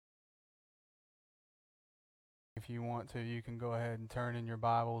If you want to, you can go ahead and turn in your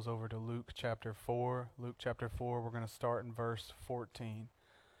Bibles over to Luke chapter 4. Luke chapter 4, we're going to start in verse 14.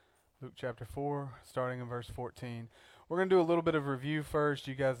 Luke chapter 4, starting in verse 14. We're going to do a little bit of review first.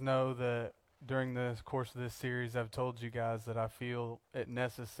 You guys know that during the course of this series, I've told you guys that I feel it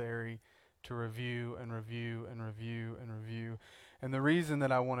necessary to review and review and review and review. And the reason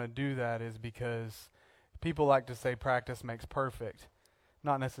that I want to do that is because people like to say practice makes perfect.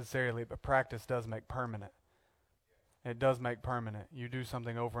 Not necessarily, but practice does make permanent. It does make permanent. You do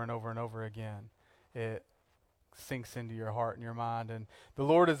something over and over and over again. It sinks into your heart and your mind. And the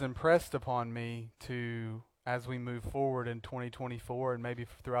Lord has impressed upon me to, as we move forward in 2024 and maybe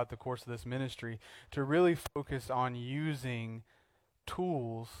throughout the course of this ministry, to really focus on using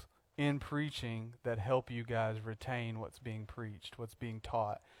tools in preaching that help you guys retain what's being preached, what's being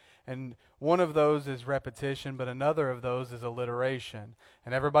taught. And one of those is repetition, but another of those is alliteration.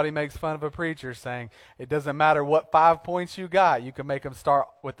 And everybody makes fun of a preacher saying, it doesn't matter what 5 points you got, you can make them start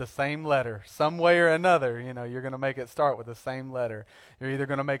with the same letter. Some way or another, you're going to make it start with the same letter. You're either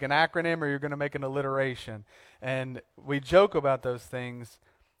going to make an acronym or you're going to make an alliteration. And we joke about those things,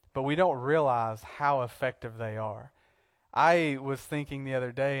 but we don't realize how effective they are. I was thinking the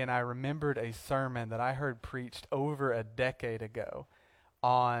other day, and I remembered a sermon that I heard preached over a decade ago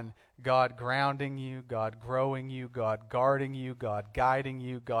on God grounding you, God growing you, God guarding you, God guiding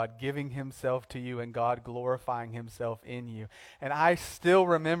you, God giving himself to you, and God glorifying himself in you. And I still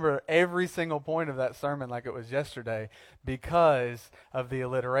remember every single point of that sermon like it was yesterday because of the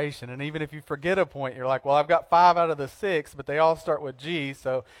alliteration. And even if you forget a point, you're like, well, I've got 5 out of the 6, but they all start with G,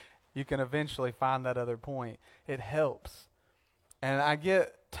 so you can eventually find that other point. It helps. And I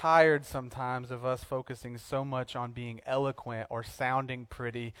get tired sometimes of us focusing so much on being eloquent or sounding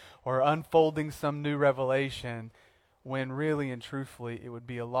pretty or unfolding some new revelation when really and truthfully it would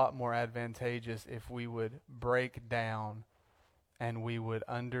be a lot more advantageous if we would break down and we would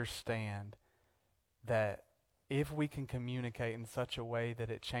understand that if we can communicate in such a way that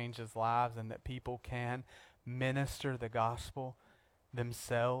it changes lives and that people can minister the gospel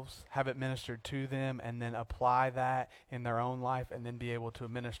themselves, have it ministered to them, and then apply that in their own life and then be able to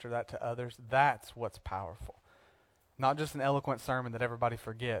minister that to others, that's what's powerful. Not just an eloquent sermon that everybody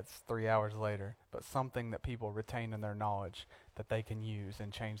forgets 3 hours later, but something that people retain in their knowledge that they can use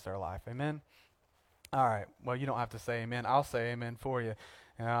and change their life. Amen? All right. Well, you don't have to say amen. I'll say amen for you.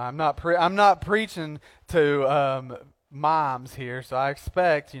 I'm not preaching to moms here, so I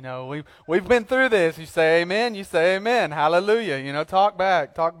expect, we've been through this. You say amen, you say amen, hallelujah, talk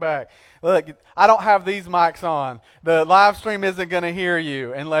back. Look, I don't have these mics on. The live stream isn't going to hear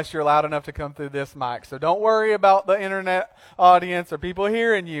you unless you're loud enough to come through this mic. So don't worry about the internet audience or people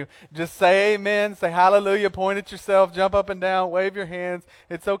hearing you. Just say amen, say hallelujah, point at yourself, jump up and down, wave your hands.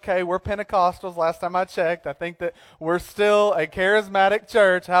 It's okay. We're Pentecostals. Last time I checked, I think that we're still a charismatic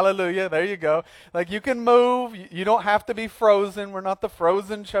church. Hallelujah. There you go. Like, you can move. You don't have to be frozen. We're not the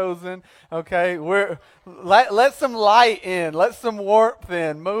frozen chosen. Okay. Let some light in. Let some warmth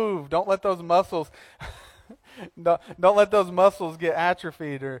in. Move. Don't let those muscles don't let those muscles get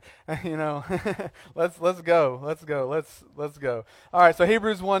atrophied or let's go. All right, so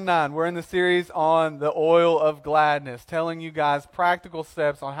Hebrews 1:9. We're in the series on the oil of gladness, telling you guys practical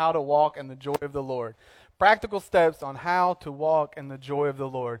steps on how to walk in the joy of the Lord. Practical steps on how to walk in the joy of the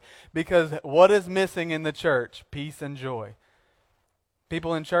Lord. Because what is missing in the church? Peace and joy.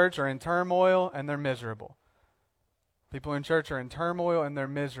 People in church are in turmoil and they're miserable. People in church are in turmoil and they're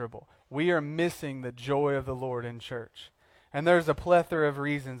miserable. We are missing the joy of the Lord in church. And there's a plethora of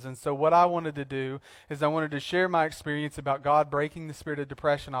reasons. And so what I wanted to do is I wanted to share my experience about God breaking the spirit of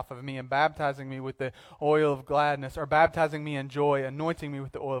depression off of me and baptizing me with the oil of gladness, or baptizing me in joy, anointing me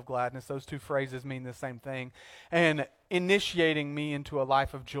with the oil of gladness. Those two phrases mean the same thing. And initiating me into a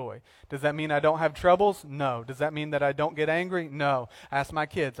life of joy. Does that mean I don't have troubles? No. Does that mean that I don't get angry? No. Ask my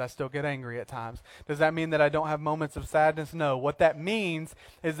kids, I still get angry at times. Does that mean that I don't have moments of sadness? No. What that means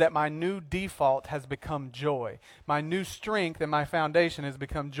is that my new default has become joy. My new strength and my foundation has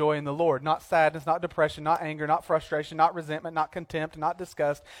become joy in the Lord. Not sadness, not depression, not anger, not frustration, not resentment, not contempt, not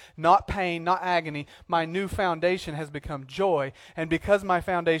disgust, not pain, not agony. My new foundation has become joy. And because my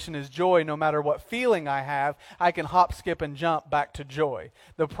foundation is joy, no matter what feeling I have, I can hop, skip, and jump back to joy.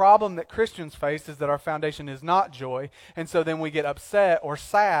 The problem that Christians face is that our foundation is not joy, and so then we get upset or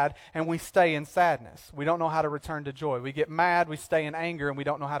sad, and we stay in sadness. We don't know how to return to joy. We get mad, we stay in anger, and we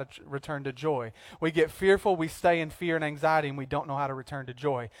don't know how to return to joy. We get fearful, we stay in fear and anxiety, and we don't know how to return to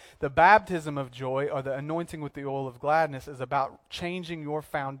joy. The baptism of joy, or the anointing with the oil of gladness, is about changing your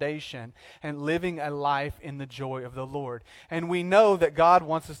foundation and living a life in the joy of the Lord. And we know that God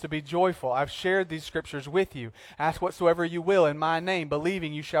wants us to be joyful. I've shared these scriptures with you. Ask whatsoever you will in my name,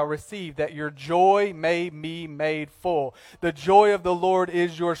 believing you shall receive, that your joy may be made full. The joy of the Lord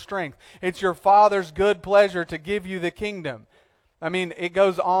is your strength. It's your Father's good pleasure to give you the kingdom. I mean, it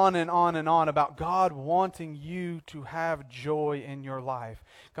goes on and on and on about God wanting you to have joy in your life.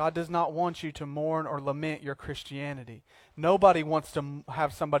 God does not want you to mourn or lament your Christianity. Nobody wants to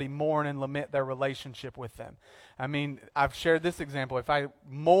have somebody mourn and lament their relationship with them. I mean, I've shared this example. If I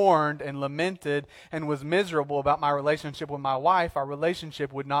mourned and lamented and was miserable about my relationship with my wife, our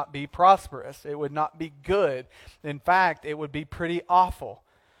relationship would not be prosperous. It would not be good. In fact, it would be pretty awful.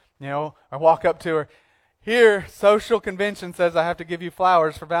 You know, I walk up to her, here, social convention says I have to give you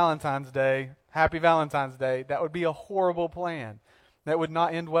flowers for Valentine's Day. Happy Valentine's Day. That would be a horrible plan. That would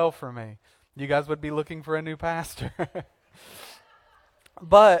not end well for me. You guys would be looking for a new pastor.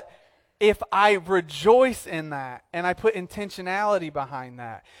 But if I rejoice in that, and I put intentionality behind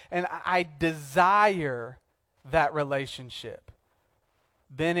that, and I desire that relationship,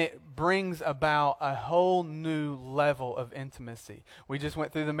 then it brings about a whole new level of intimacy. We just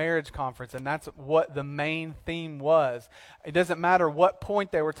went through the marriage conference, and that's what the main theme was. It doesn't matter what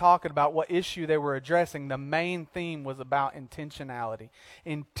point they were talking about, what issue they were addressing, the main theme was about intentionality.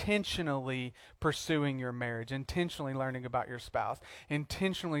 Intentionally pursuing your marriage, intentionally learning about your spouse,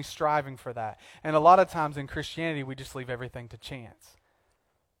 intentionally striving for that. And a lot of times in Christianity, we just leave everything to chance.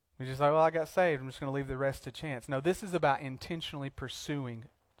 We're just like, well, I got saved. I'm just going to leave the rest to chance. No, this is about intentionally pursuing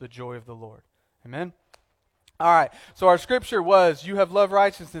the joy of the Lord. Amen? All right. So our scripture was, you have loved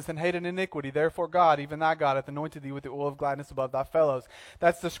righteousness and hated iniquity. Therefore God, even thy God, hath anointed thee with the oil of gladness above thy fellows.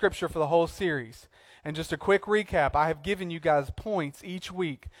 That's the scripture for the whole series. And just a quick recap, I have given you guys points each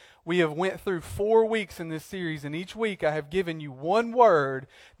week. We have went through 4 weeks in this series, and each week I have given you one word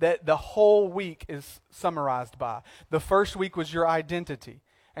that the whole week is summarized by. The first week was your identity.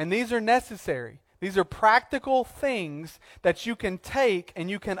 And these are necessary. These are practical things that you can take and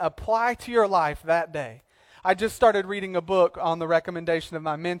you can apply to your life that day. I just started reading a book on the recommendation of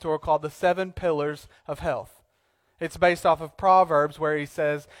my mentor called The 7 Pillars of Health. It's based off of Proverbs, where he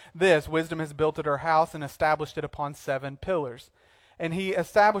says this: wisdom has built it her house and established it upon 7 pillars. And he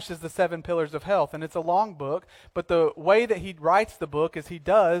establishes the 7 pillars of health. And it's a long book, but the way that he writes the book is he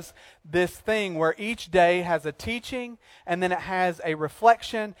does this thing where each day has a teaching, and then it has a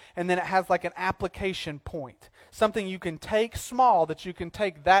reflection, and then it has like an application point. Something you can take small that you can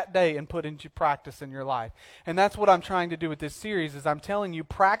take that day and put into practice in your life. And that's what I'm trying to do with this series, is I'm telling you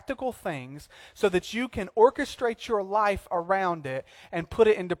practical things so that you can orchestrate your life around it and put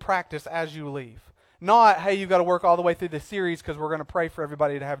it into practice as you leave. Not, hey, you've got to work all the way through the series because we're going to pray for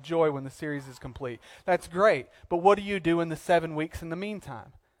everybody to have joy when the series is complete. That's great. But what do you do in the 7 weeks in the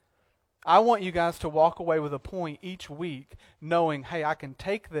meantime? I want you guys to walk away with a point each week knowing, hey, I can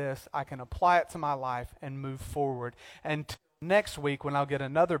take this, I can apply it to my life and move forward. And next week when I'll get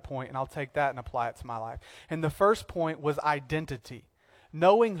another point and I'll take that and apply it to my life. And the first point was identity.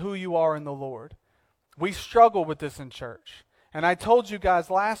 Knowing who you are in the Lord. We struggle with this in church. And I told you guys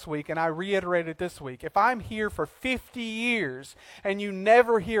last week, and I reiterated this week, if I'm here for 50 years and you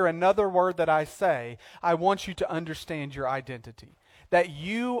never hear another word that I say, I want you to understand your identity. That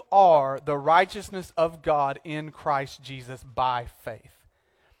you are the righteousness of God in Christ Jesus by faith.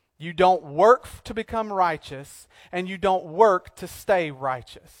 You don't work to become righteous, and you don't work to stay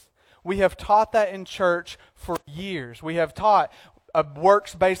righteous. We have taught that in church for years. We have taught a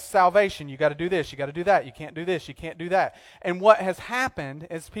works-based salvation. You got to do this, you got to do that, you can't do this, you can't do that. And what has happened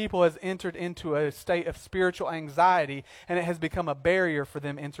is people has entered into a state of spiritual anxiety, and it has become a barrier for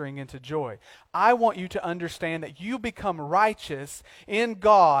them entering into joy. I want you to understand that you become righteous in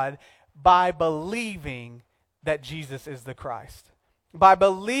God by believing that Jesus is the Christ. By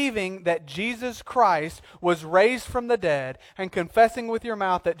believing that Jesus Christ was raised from the dead and confessing with your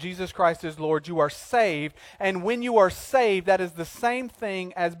mouth that Jesus Christ is Lord, you are saved. And when you are saved, that is the same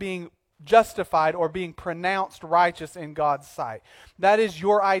thing as being justified or being pronounced righteous in God's sight. That is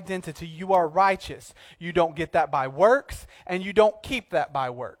your identity. You are righteous. You don't get that by works, and you don't keep that by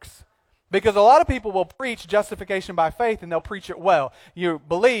works. Because a lot of people will preach justification by faith and they'll preach it well. You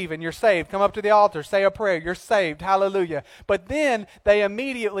believe and you're saved. Come up to the altar, say a prayer, you're saved, hallelujah. But then they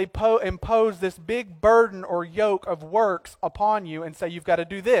immediately impose this big burden or yoke of works upon you and say you've got to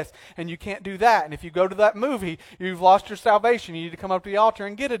do this and you can't do that. And if you go to that movie, you've lost your salvation. You need to come up to the altar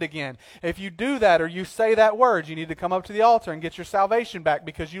and get it again. If you do that or you say that word, you need to come up to the altar and get your salvation back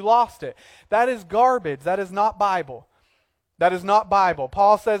because you lost it. That is garbage. That is not Bible. That is not Bible.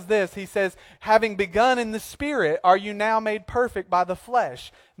 Paul says this. He says, having begun in the Spirit, are you now made perfect by the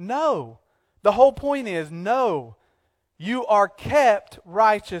flesh? No. The whole point is, no. You are kept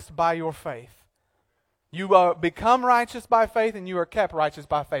righteous by your faith. You become righteous by faith and you are kept righteous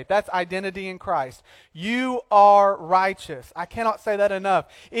by faith. That's identity in Christ. You are righteous. I cannot say that enough.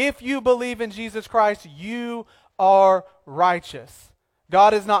 If you believe in Jesus Christ, you are righteous.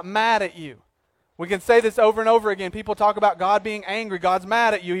 God is not mad at you. We can say this over and over again. People talk about God being angry. God's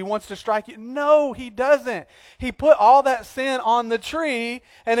mad at you. He wants to strike you. No, He doesn't. He put all that sin on the tree,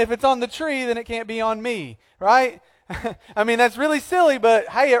 and if it's on the tree, then it can't be on me, right? I mean, that's really silly, but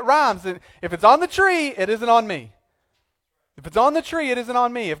hey, it rhymes. And if it's on the tree, it isn't on me. If it's on the tree, it isn't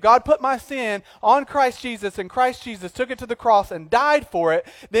on me. If God put my sin on Christ Jesus and Christ Jesus took it to the cross and died for it,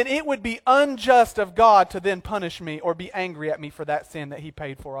 then it would be unjust of God to then punish me or be angry at me for that sin that He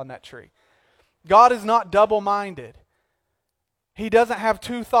paid for on that tree. God is not double-minded. He doesn't have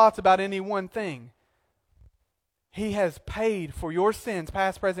two thoughts about any one thing. He has paid for your sins,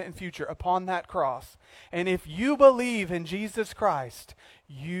 past, present, and future, upon that cross. And if you believe in Jesus Christ,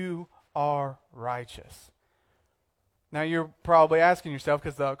 you are righteous. Now you're probably asking yourself,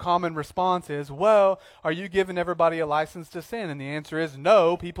 because the common response is, well, are you giving everybody a license to sin? And the answer is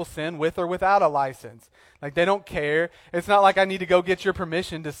no, people sin with or without a license. Like they don't care. It's not like I need to go get your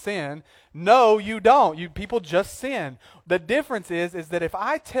permission to sin. No, you don't. People just sin. The difference is that if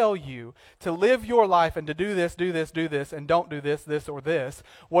I tell you to live your life and to do this, and don't do this, this, or this,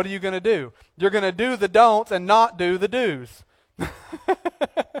 what are you going to do? You're going to do the don'ts and not do the do's.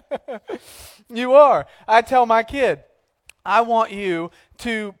 You are. I tell my kid, I want you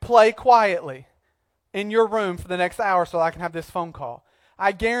to play quietly in your room for the next hour so I can have this phone call.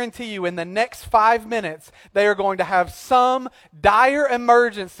 I guarantee you in the next 5 minutes, they are going to have some dire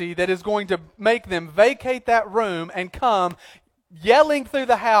emergency that is going to make them vacate that room and come yelling through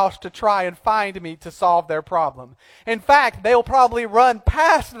the house to try and find me to solve their problem. In fact, they'll probably run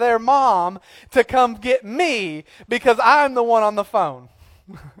past their mom to come get me because I'm the one on the phone.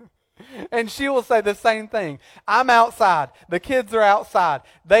 And she will say the same thing. I'm outside. The kids are outside.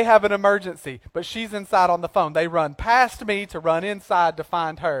 They have an emergency, but she's inside on the phone. They run past me to run inside to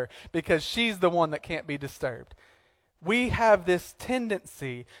find her because she's the one that can't be disturbed. We have this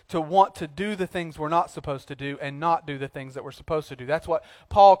tendency to want to do the things we're not supposed to do and not do the things that we're supposed to do. That's what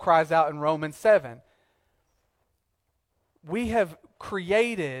Paul cries out in Romans 7. We have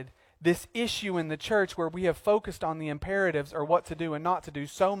created this issue in the church where we have focused on the imperatives or what to do and not to do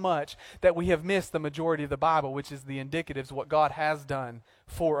so much that we have missed the majority of the Bible, which is the indicatives of what God has done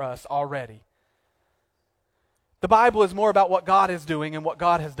for us already. The Bible is more about what God is doing and what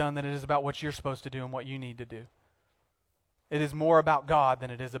God has done than it is about what you're supposed to do and what you need to do. It is more about God than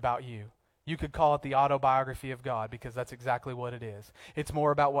it is about you. You could call it the autobiography of God because that's exactly what it is. It's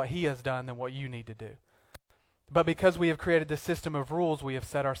more about what He has done than what you need to do. But because we have created this system of rules, we have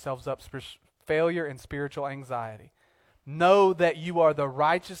set ourselves up for failure and spiritual anxiety. Know that you are the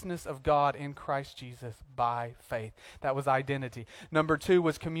righteousness of God in Christ Jesus by faith. That was identity. Number 2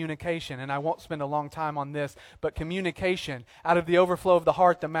 was communication, and I won't spend a long time on this, but communication. Out of the overflow of the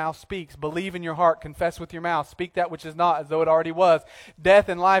heart, the mouth speaks. Believe in your heart, confess with your mouth, speak that which is not as though it already was. Death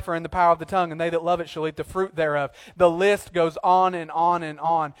and life are in the power of the tongue, and they that love it shall eat the fruit thereof. The list goes on and on and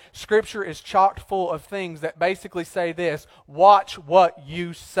on. Scripture is chock full of things that basically say this: watch what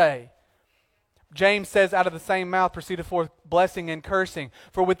you say. James says, out of the same mouth proceedeth forth blessing and cursing.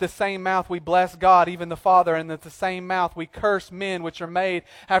 For with the same mouth we bless God, even the Father, and with the same mouth we curse men which are made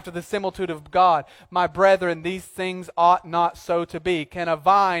after the similitude of God. My brethren, these things ought not so to be. Can a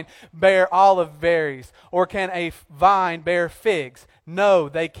vine bear olive berries, or can a vine bear figs? No,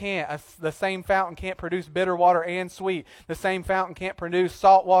 they can't. The same fountain can't produce bitter water and sweet. The same fountain can't produce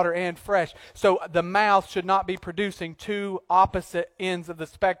salt water and fresh. So the mouth should not be producing two opposite ends of the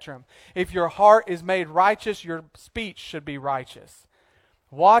spectrum. If your heart is made righteous, your speech should be righteous.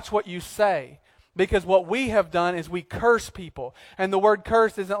 Watch what you say. Because what we have done is we curse people. And the word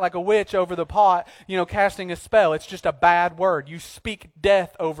curse isn't like a witch over the pot, casting a spell. It's just a bad word. You speak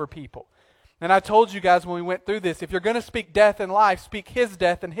death over people. And I told you guys when we went through this, if you're going to speak death and life, speak His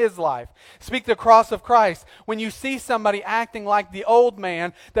death and His life. Speak the cross of Christ. When you see somebody acting like the old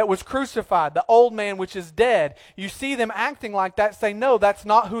man that was crucified, the old man which is dead, you see them acting like that, say, no, that's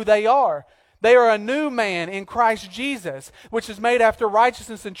not who they are. They are a new man in Christ Jesus, which is made after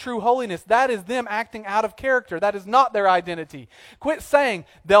righteousness and true holiness. That is them acting out of character. That is not their identity. Quit saying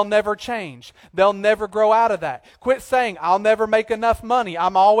they'll never change. They'll never grow out of that. Quit saying I'll never make enough money.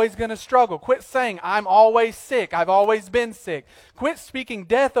 I'm always going to struggle. Quit saying I'm always sick. I've always been sick. Quit speaking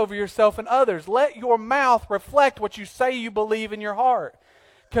death over yourself and others. Let your mouth reflect what you say you believe in your heart.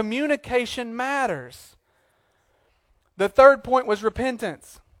 Communication matters. The third point was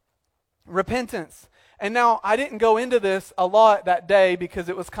repentance. Repentance. And now, I didn't go into this a lot that day because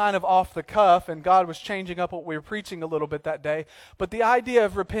it was kind of off the cuff and God was changing up what we were preaching a little bit that day. But the idea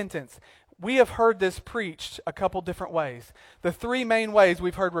of repentance, we have heard this preached a couple different ways. The three main ways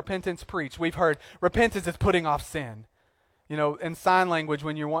we've heard repentance preached. We've heard repentance is putting off sin. You know, in sign language,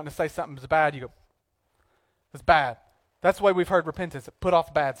 when you're wanting to say something's bad, you go, it's bad. That's the way we've heard repentance, put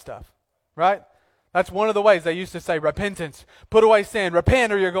off bad stuff. Right? That's one of the ways they used to say repentance. Put away sin.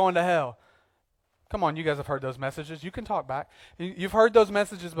 Repent or you're going to hell. Come on, you guys have heard those messages. You can talk back. You've heard those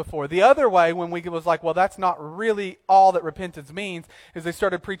messages before. The other way, when we was like, well, that's not really all that repentance means, is they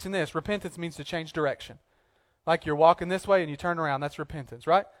started preaching this. Repentance means to change direction. Like you're walking this way and you turn around. That's repentance,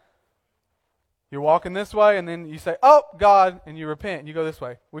 right? You're walking this way and then you say, oh, God, and you repent and you go this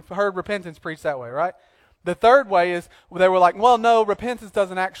way. We've heard repentance preached that way, right? The third way is they were like, well, no, repentance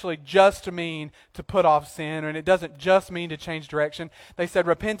doesn't actually just mean to put off sin, and it doesn't just mean to change direction. They said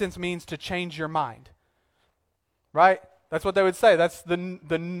repentance means to change your mind. Right? That's what they would say. That's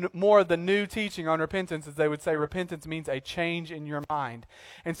the more of the new teaching on repentance is they would say repentance means a change in your mind.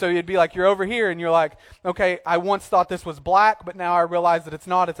 And so you'd be like, you're over here and you're like, okay, I once thought this was black, but now I realize that it's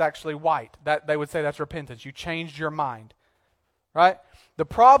not, it's actually white. That they would say that's repentance. You changed your mind. Right? The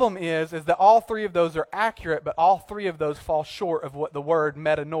problem is that all three of those are accurate, but all three of those fall short of what the word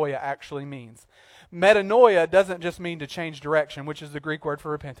metanoia actually means. Metanoia doesn't just mean to change direction, which is the Greek word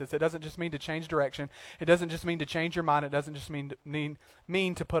for repentance. It doesn't just mean to change direction. It doesn't just mean to change your mind. It doesn't just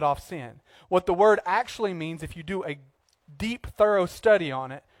mean to put off sin. What the word actually means, if you do a deep, thorough study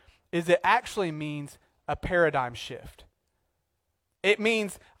on it, is it actually means a paradigm shift. It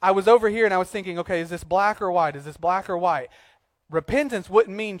means, I was over here and I was thinking, okay, is this black or white? Is this black or white? Repentance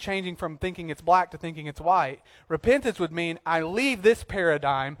wouldn't mean changing from thinking it's black to thinking it's white. Repentance would mean I leave this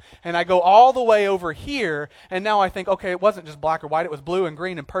paradigm and I go all the way over here, and now I think, okay, it wasn't just black or white, it was blue and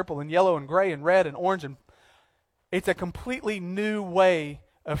green and purple and yellow and gray and red and orange. And it's a completely new way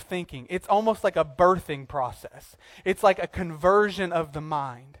of thinking. It's almost like a birthing process. It's like a conversion of the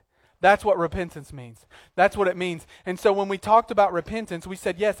mind. That's what repentance means. That's what it means. And so when we talked about repentance, we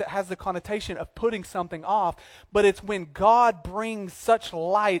said, yes, it has the connotation of putting something off, but it's when God brings such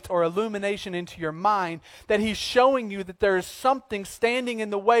light or illumination into your mind that He's showing you that there is something standing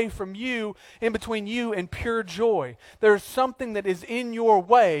in the way from you, in between you and pure joy. There's something that is in your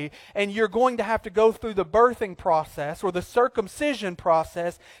way, and you're going to have to go through the birthing process or the circumcision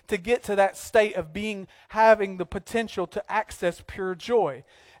process to get to that state of having the potential to access pure joy.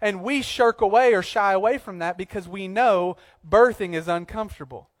 And we shirk away or shy away from that because we know birthing is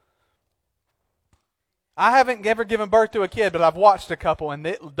uncomfortable. I haven't ever given birth to a kid, but I've watched a couple, and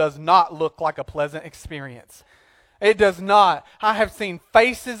it does not look like a pleasant experience. It does not. I have seen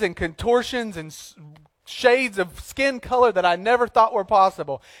faces and contortions and shades of skin color that I never thought were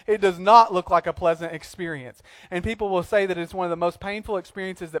possible. It does not look like a pleasant experience. And people will say that it's one of the most painful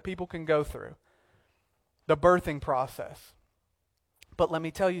experiences that people can go through. The birthing process. But let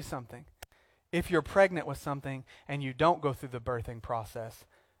me tell you something. If you're pregnant with something and you don't go through the birthing process,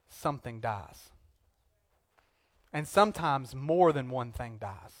 something dies. And sometimes more than one thing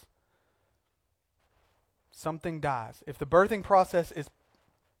dies. Something dies. If the birthing process is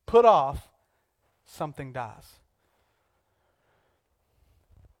put off, something dies.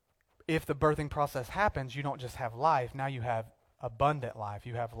 If the birthing process happens, you don't just have life. Now you have abundant life.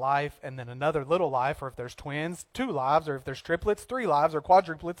 You have life and then another little life, or if there's twins, 2 lives, or if there's triplets, 3 lives, or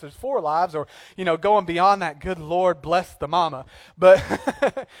quadruplets, there's 4 lives, or, going beyond that, good Lord, bless the mama. But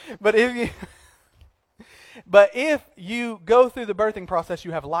if you go through the birthing process,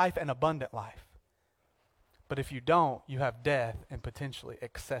 you have life and abundant life. But if you don't, you have death and potentially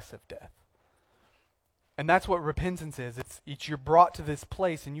excessive death. And that's what repentance is. It's you're brought to this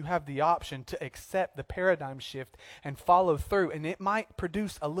place and you have the option to accept the paradigm shift and follow through. And it might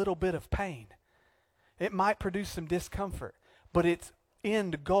produce a little bit of pain. It might produce some discomfort. But its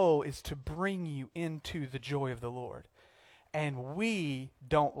end goal is to bring you into the joy of the Lord. And we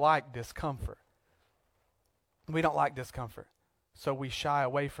don't like discomfort. We don't like discomfort. So we shy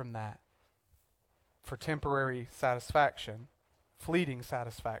away from that for temporary satisfaction, fleeting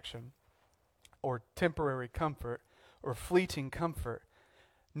satisfaction, or temporary comfort, or fleeting comfort,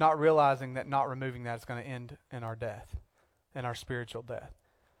 not realizing that not removing that is going to end in our death, in our spiritual death.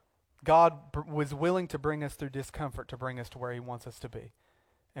 God was willing to bring us through discomfort to bring us to where He wants us to be.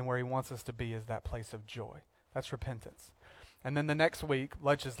 And where He wants us to be is that place of joy. That's repentance. And then the next week,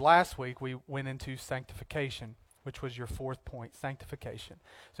 which is last week, we went into sanctification, which was your fourth point, sanctification.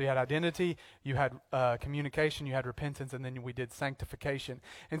 So you had identity, you had communication, you had repentance, and then we did sanctification.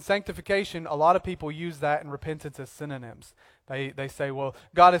 In sanctification, a lot of people use that and repentance as synonyms. They say, well,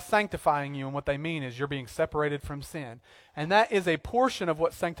 God is sanctifying you, and what they mean is you're being separated from sin. And that is a portion of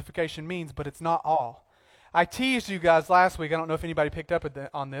what sanctification means, but it's not all. I teased you guys last week, I don't know if anybody picked up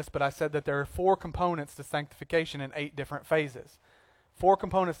on this, but I said that there are 4 components to sanctification in 8 different phases. 4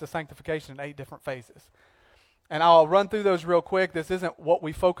 components to sanctification in 8 different phases. And I'll run through those real quick. This isn't what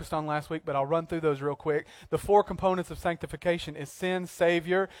we focused on last week, but I'll run through those real quick. The 4 components of sanctification is sin,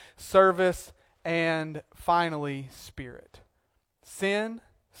 Savior, service, and finally, Spirit. Sin,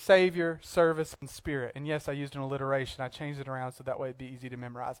 Savior, service, and Spirit. And yes, I used an alliteration. I changed it around so that way it'd be easy to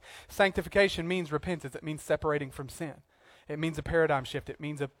memorize. Sanctification means repentance. It means separating from sin. It means a paradigm shift. It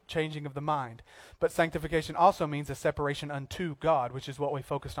means a changing of the mind. But sanctification also means a separation unto God, which is what we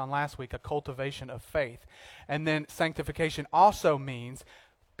focused on last week, a cultivation of faith. And then sanctification also means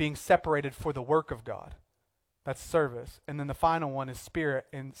being separated for the work of God. That's service. And then the final one is Spirit.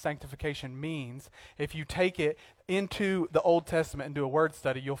 And sanctification means, if you take it into the Old Testament and do a word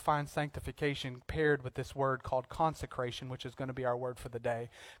study, you'll find sanctification paired with this word called consecration, which is going to be our word for the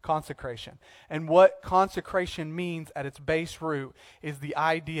day. Consecration. And what consecration means at its base root is the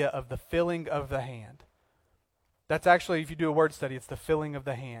idea of the filling of the hand. That's actually, if you do a word study, it's the filling of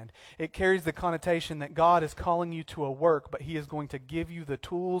the hand. It carries the connotation that God is calling you to a work, but He is going to give you the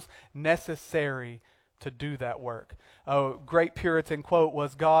tools necessary to do that work. A great Puritan quote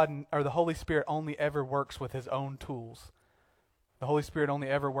was, God, or the Holy Spirit only ever works with His own tools. The Holy Spirit only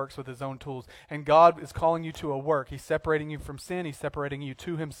ever works with His own tools. And God is calling you to a work. He's separating you from sin. He's separating you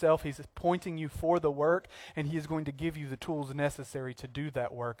to Himself. He's pointing you for the work, and He is going to give you the tools necessary to do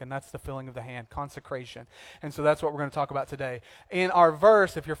that work. And that's the filling of the hand, consecration. And so that's what we're going to talk about today. In our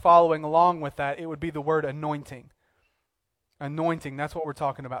verse, if you're following along with that, it would be the word anointing. Anointing, that's what we're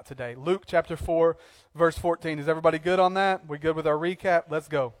talking about today. Luke chapter 4, verse 14. Is everybody good on that? We good with our recap? Let's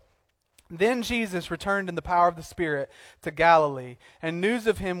go. Then Jesus returned in the power of the Spirit to Galilee, and news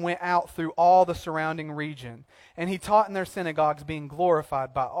of Him went out through all the surrounding region. And He taught in their synagogues, being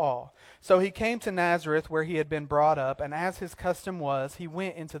glorified by all. So He came to Nazareth, where He had been brought up, and as His custom was, He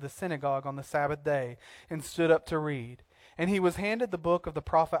went into the synagogue on the Sabbath day and stood up to read. And He was handed the book of the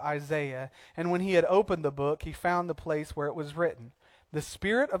prophet Isaiah, and when He had opened the book, He found the place where it was written, The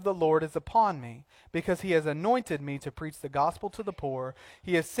Spirit of the Lord is upon me, because He has anointed me to preach the gospel to the poor.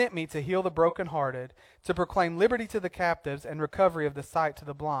 He has sent me to heal the brokenhearted, to proclaim liberty to the captives and recovery of the sight to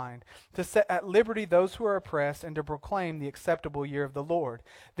the blind, to set at liberty those who are oppressed, and to proclaim the acceptable year of the Lord.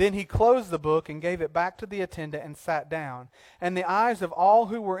 Then He closed the book and gave it back to the attendant and sat down. And the eyes of all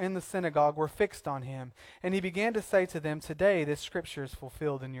who were in the synagogue were fixed on Him. And He began to say to them, Today this scripture is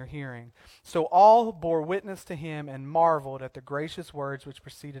fulfilled in your hearing. So all bore witness to Him and marveled at the gracious words which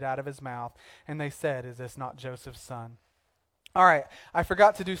proceeded out of His mouth. And they said, Is this not Joseph's son? All right, I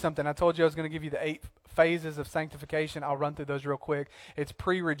forgot to do something. I told you I was going to give you the 8 phases of sanctification. I'll run through those real quick. It's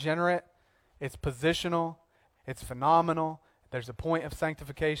pre-regenerate, it's positional, it's phenomenal. There's a point of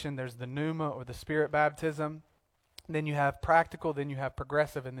sanctification. There's the pneuma or the Spirit baptism. Then you have practical, then you have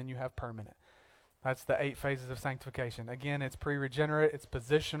progressive, and then you have permanent. That's the 8 phases of sanctification. Again, it's pre-regenerate, it's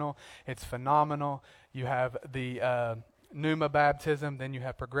positional, it's phenomenal. You have the pneuma baptism, then you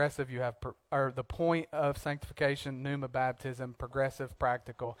have progressive, you have the point of sanctification, pneuma baptism, progressive,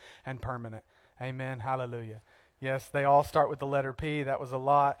 practical, and permanent. Amen. Hallelujah. Yes, they all start with the letter P. That was a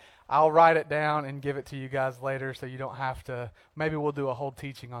lot. I'll write it down and give it to you guys later so you don't have to. Maybe we'll do a whole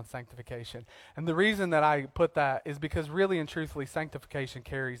teaching on sanctification. And the reason that I put that is because really and truthfully, sanctification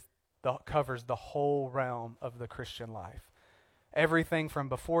covers the whole realm of the Christian life. Everything from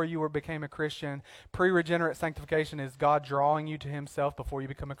before you became a Christian. Pre-regenerate sanctification is God drawing you to Himself before you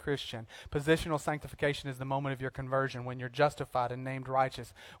become a Christian. Positional sanctification is the moment of your conversion when you're justified and named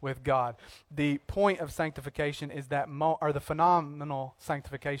righteous with God. The point of sanctification is that, or the phenomenal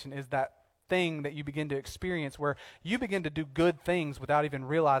sanctification is that thing that you begin to experience where you begin to do good things without even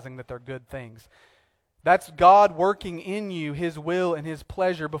realizing that they're good things. That's God working in you His will and His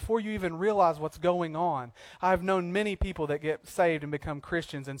pleasure before you even realize what's going on. I've known many people that get saved and become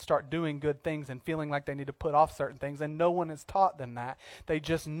Christians and start doing good things and feeling like they need to put off certain things, and no one has taught them that. They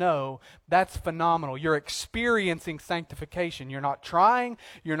just know. That's phenomenal. You're experiencing sanctification. You're not trying,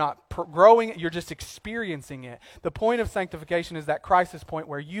 you're not growing, you're just experiencing it. The point of sanctification is that crisis point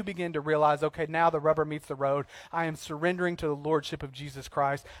where you begin to realize, okay, now the rubber meets the road. I am surrendering to the Lordship of Jesus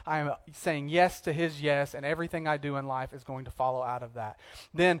Christ. I am saying yes to His yes. And everything I do in life is going to follow out of that.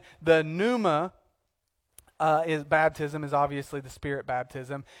 Then the pneuma is baptism, is obviously the Spirit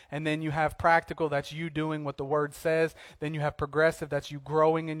baptism. And then you have practical, that's you doing what the Word says. Then you have progressive, that's you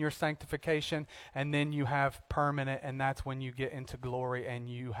growing in your sanctification. And then you have permanent, and that's when you get into glory and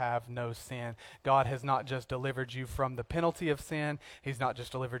you have no sin. God has not just delivered you from the penalty of sin. He's not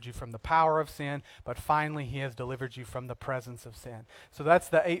just delivered you from the power of sin, but finally He has delivered you from the presence of sin. So that's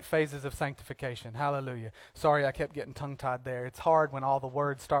the 8 phases of sanctification. Hallelujah. Sorry, I kept getting tongue-tied there. It's hard when all the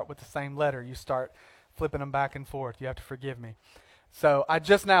words start with the same letter. You start flipping them back and forth. You have to forgive me. So I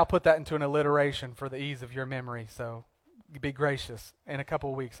just now put that into an alliteration for the ease of your memory. So be gracious. In a couple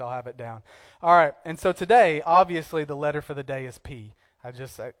of weeks, I'll have it down. All right. And so today, obviously, the letter for the day is P.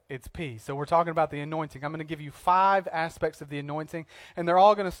 It's P. So we're talking about the anointing. I'm going to give you 5 aspects of the anointing, and they're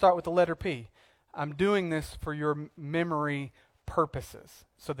all going to start with the letter P. I'm doing this for your memory purposes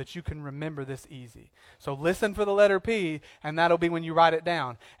so that you can remember this easy. So listen for the letter P, and that'll be when you write it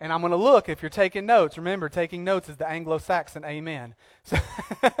down. And I'm going to look, if you're taking notes, remember, taking notes is the Anglo-Saxon amen. So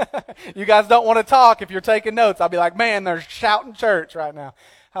you guys don't want to talk if you're taking notes. I'll be like, man, they're shouting church right now.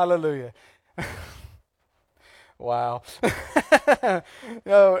 Hallelujah. Wow.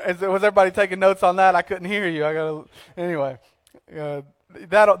 Was everybody taking notes on that? I couldn't hear you. Anyway.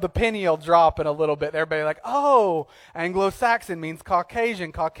 The penny will drop in a little bit. Everybody like, oh, Anglo-Saxon means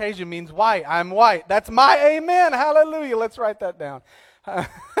Caucasian. Caucasian means white. I'm white. That's my amen. Hallelujah. Let's write that down.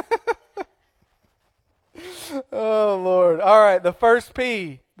 Oh, Lord. All right, the first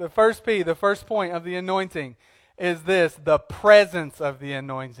point of the anointing is this, the presence of the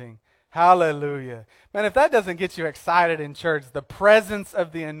anointing. Hallelujah. Man, if that doesn't get you excited in church, the presence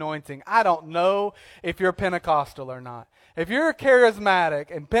of the anointing, I don't know if you're Pentecostal or not. If you're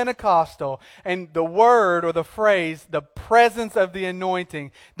charismatic and Pentecostal and the word or the phrase, the presence of the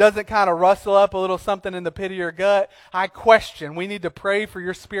anointing, doesn't kind of rustle up a little something in the pit of your gut, I question. We need to pray for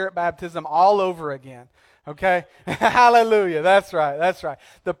your Spirit baptism all over again. Okay? Hallelujah. That's right. That's right.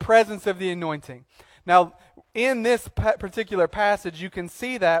 The presence of the anointing. Now, in this particular passage, you can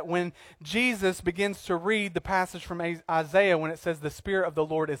see that when Jesus begins to read the passage from Isaiah when it says, the Spirit of the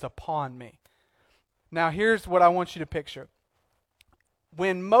Lord is upon me. Now, here's what I want you to picture.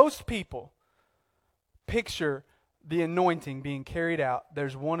 When most people picture the anointing being carried out,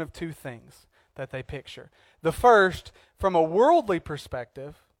 there's one of 2 things that they picture. The first, from a worldly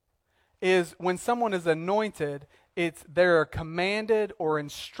perspective, is when someone is anointed, they're commanded or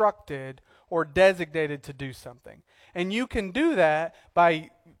instructed or designated to do something. And you can do that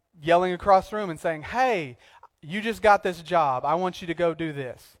by yelling across the room and saying, hey, you just got this job. I want you to go do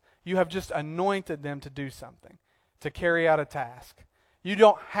this. You have just anointed them to do something, to carry out a task. You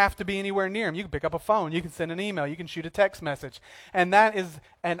don't have to be anywhere near them. You can pick up a phone. You can send an email. You can shoot a text message. And that is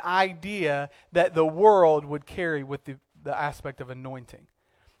an idea that the world would carry with the aspect of anointing.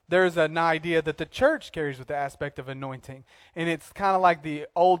 There's an idea that the church carries with the aspect of anointing. And it's kind of like the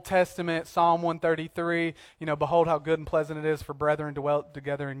Old Testament, Psalm 133, behold how good and pleasant it is for brethren to dwell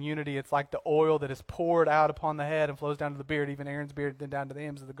together in unity. It's like the oil that is poured out upon the head and flows down to the beard, even Aaron's beard, then down to the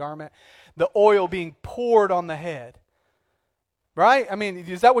hems of the garment. The oil being poured on the head. Right? I mean,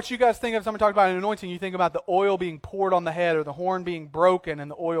 is that what you guys think of? Someone talking about an anointing, you think about the oil being poured on the head or the horn being broken and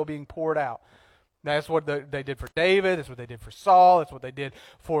the oil being poured out. That's what they did for David. That's what they did for Saul. That's what they did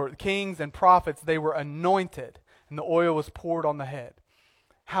for kings and prophets. They were anointed, and the oil was poured on the head.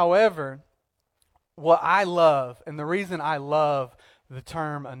 However, what I love, and the reason I love the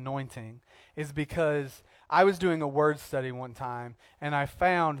term anointing, is because I was doing a word study one time, and I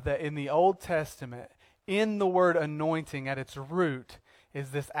found that in the Old Testament, in the word anointing at its root, is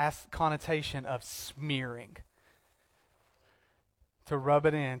this connotation of smearing. To rub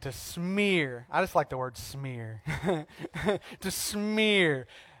it in, to smear. I just like the word smear. To smear.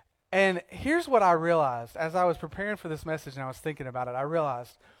 And here's what I realized as I was preparing for this message and I was thinking about it. I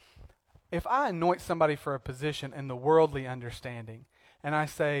realized if I anoint somebody for a position in the worldly understanding and I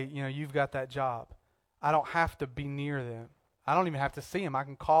say, you've got that job, I don't have to be near them. I don't even have to see them. I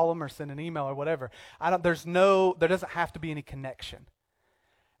can call them or send an email or whatever. There doesn't have to be any connection.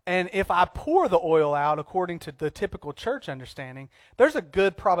 And if I pour the oil out according to the typical church understanding, there's a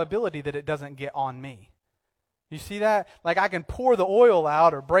good probability that it doesn't get on me. You see that? Like I can pour the oil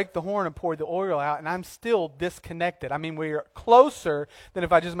out or break the horn and pour the oil out, and I'm still disconnected. I mean, we're closer than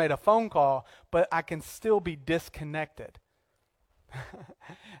if I just made a phone call, but I can still be disconnected.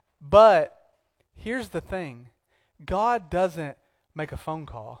 But here's the thing. God doesn't make a phone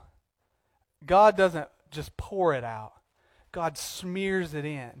call. God doesn't just pour it out. God smears it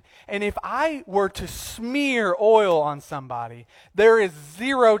in. And if I were to smear oil on somebody, there is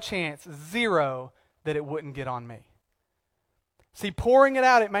zero chance, that it wouldn't get on me. See, pouring it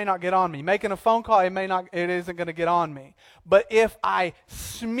out, it may not get on me. Making a phone call, it isn't going to get on me. But if I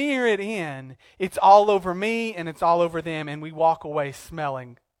smear it in, it's all over me and it's all over them, and we walk away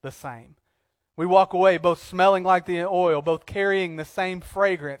smelling the same. We walk away both smelling like the oil, both carrying the same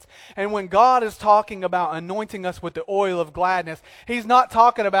fragrance. And when God is talking about anointing us with the oil of gladness, He's not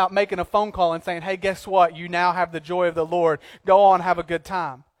talking about making a phone call and saying, hey, guess what? You now have the joy of the Lord. Go on, have a good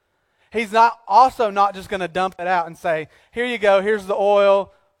time. He's not just going to dump it out and say, here you go, here's the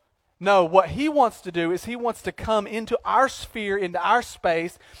oil. No, what He wants to do is He wants to come into our sphere, into our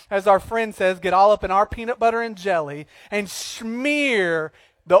space, as our friend says, get all up in our peanut butter and jelly and smear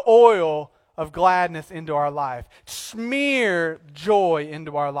the oil of gladness into our life. Smear joy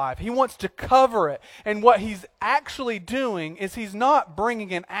into our life. He wants to cover it. And what He's actually doing is He's not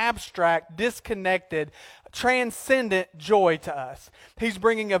bringing an abstract, disconnected, transcendent joy to us. He's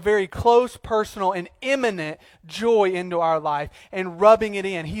bringing a very close, personal, and imminent joy into our life and rubbing it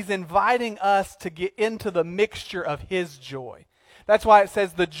in. He's inviting us to get into the mixture of His joy. That's why it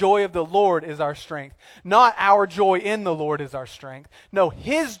says the joy of the Lord is our strength. Not our joy in the Lord is our strength. No,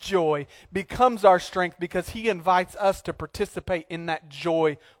 His joy becomes our strength because He invites us to participate in that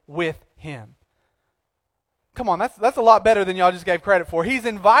joy with Him. Come on, that's a lot better than y'all just gave credit for. He's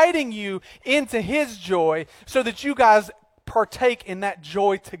inviting you into His joy so that you guys partake in that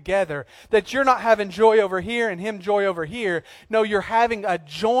joy together. That you're not having joy over here and Him joy over here. No, you're having a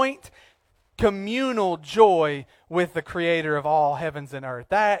joint communal joy with the Creator of all heavens and earth.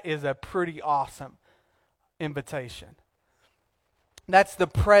 That is a pretty awesome invitation. That's the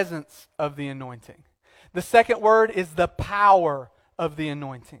presence of the anointing. The second word is the power of the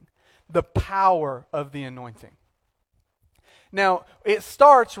anointing. The power of the anointing. Now, it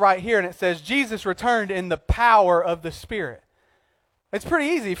starts right here and it says, Jesus returned in the power of the Spirit. It's pretty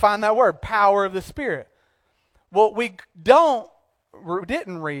easy to find that word, power of the Spirit. What we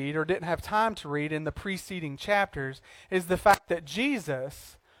didn't read or didn't have time to read in the preceding chapters is the fact that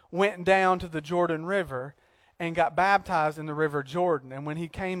Jesus went down to the Jordan River and got baptized in the river Jordan. And when He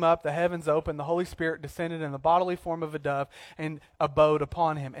came up, the heavens opened, the Holy Spirit descended in the bodily form of a dove and abode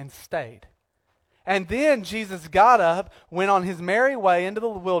upon Him and stayed. And then Jesus got up, went on His merry way into the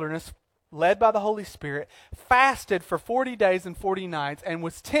wilderness, led by the Holy Spirit, fasted for 40 days and 40 nights, and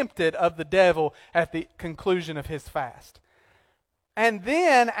was tempted of the devil at the conclusion of His fast. And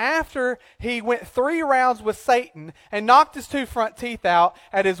then after He went 3 rounds with Satan and knocked his 2 front teeth out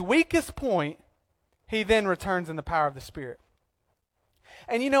at his weakest point, He then returns in the power of the Spirit.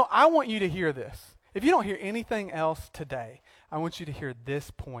 And I want you to hear this. If you don't hear anything else today, I want you to hear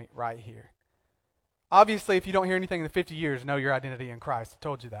this point right here. Obviously, if you don't hear anything in the 50 years, know your identity in Christ. I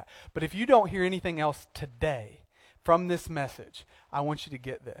told you that. But if you don't hear anything else today from this message, I want you to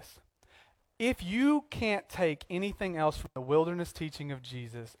get this. If you can't take anything else from the wilderness teaching of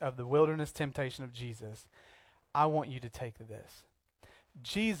Jesus, of the wilderness temptation of Jesus, I want you to take this.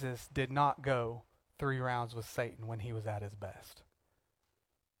 Jesus did not go 3 rounds with Satan when He was at his best.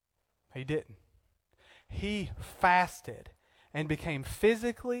 He didn't. He fasted and became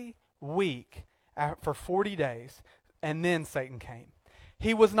physically weak for 40 days, and then Satan came.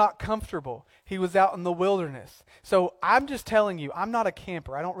 He was not comfortable. He was out in the wilderness. So I'm just telling you, I'm not a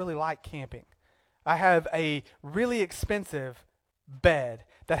camper. I don't really like camping. I have a really expensive bed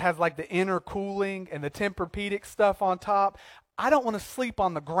that has like the intercooling and the Tempur-Pedic stuff on top. I don't want to sleep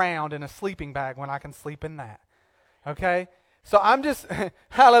on the ground in a sleeping bag when I can sleep in that. Okay? So I'm just,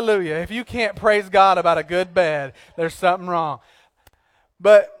 hallelujah. If you can't praise God about a good bed, there's something wrong.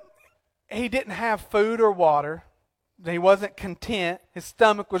 But he didn't have food or water. He wasn't content. His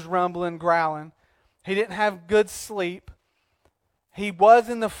stomach was rumbling, growling. He didn't have good sleep. He was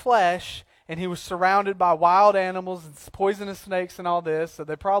in the flesh, and he was surrounded by wild animals and poisonous snakes and all this, so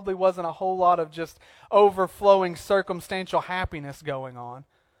there probably wasn't a whole lot of just overflowing circumstantial happiness going on.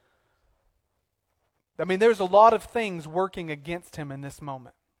 I mean, there's a lot of things working against him in this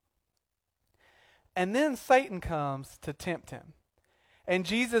moment. And then Satan comes to tempt him. And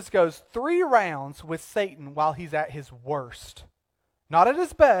Jesus goes 3 rounds with Satan while he's at his worst. not at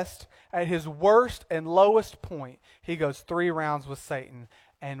his best, at his worst and lowest point, he goes 3 rounds with Satan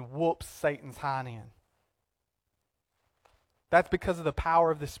and whoops Satan's hind end. That's because of the power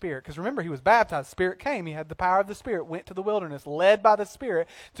of the Spirit. Because remember, he was baptized. Spirit came. He had the power of the Spirit. Went to the wilderness, led by the Spirit,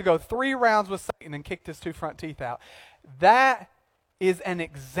 to go 3 rounds with Satan and kicked his 2 front teeth out. That is an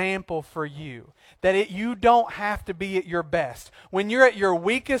example for you. That you don't have to be at your best. When you're at your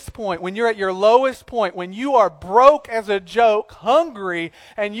weakest point, when you're at your lowest point, when you are broke as a joke, hungry,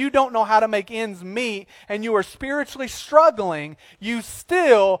 and you don't know how to make ends meet, and you are spiritually struggling, you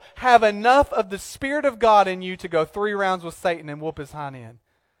still have enough of the Spirit of God in you to go 3 rounds with Satan and whoop his hind end.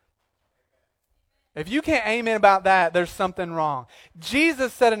 If you can't amen about that, there's something wrong.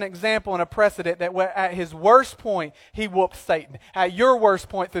 Jesus set an example and a precedent that at his worst point, he whooped Satan. At your worst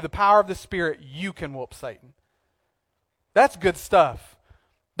point, through the power of the Spirit, you can whoop Satan. That's good stuff.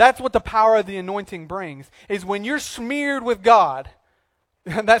 That's what the power of the anointing brings, is when you're smeared with God.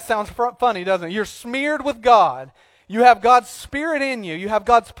 That sounds funny, doesn't it? You're smeared with God. You have God's Spirit in you. You have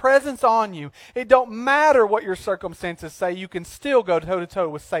God's presence on you. It don't matter what your circumstances say. You can still go toe-to-toe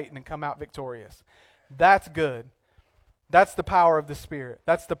with Satan and come out victorious. That's good. That's the power of the Spirit.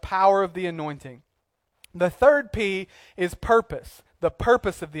 That's the power of the anointing. The third P is purpose. The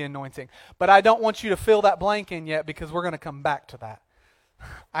purpose of the anointing. But I don't want you to fill that blank in yet because we're going to come back to that.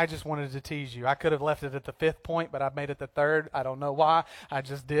 I just wanted to tease you. I could have left it at the 5th point, but I made it the 3rd. I don't know why. I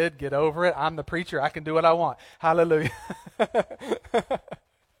just did. Get over it. I'm the preacher. I can do what I want. Hallelujah.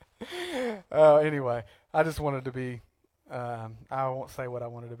 Anyway, I just wanted to be, I won't say what I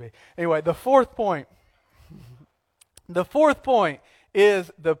wanted to be. Anyway, the 4th point. The 4th point is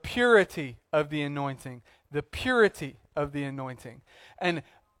the purity of the anointing. The purity of the anointing. And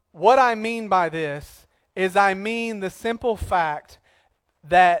what I mean by this is I mean the simple fact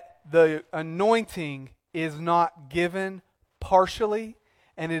that the anointing is not given partially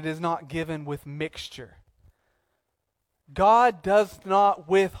and it is not given with mixture. God does not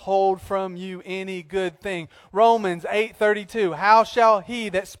withhold from you any good thing. Romans 8:32, how shall he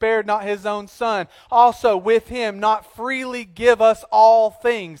that spared not his own son also with him not freely give us all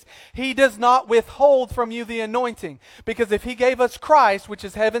things? He does not withhold from you the anointing. Because if he gave us Christ, which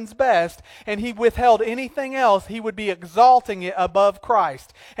is heaven's best, and he withheld anything else, he would be exalting it above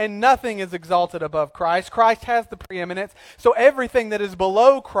Christ. And nothing is exalted above Christ. Christ has the preeminence. So everything that is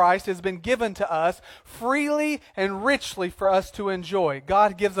below Christ has been given to us freely and richly for us to enjoy.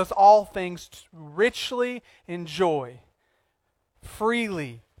 God gives us all things to richly enjoy.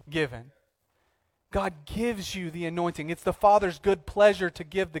 Freely given. God gives you the anointing. It's the Father's good pleasure to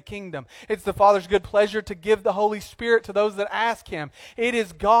give the kingdom. It's the Father's good pleasure to give the Holy Spirit to those that ask Him. It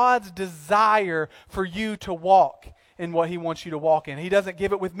is God's desire for you to walk in what He wants you to walk in. He doesn't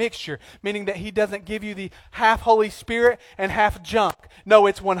give it with mixture, meaning that He doesn't give you the half Holy Spirit and half junk. No,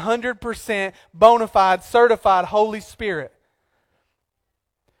 it's 100% bona fide, certified Holy Spirit.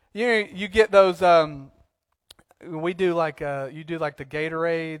 You get those, we do like, you do like the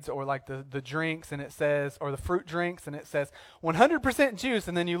Gatorades or like the drinks and it says, or the fruit drinks and it says 100% juice,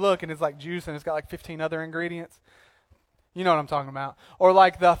 and then you look and it's like juice and it's got like 15 other ingredients. You know what I'm talking about. Or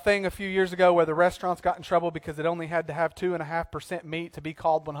like the thing a few years ago where the restaurants got in trouble because it only had to have 2.5% meat to be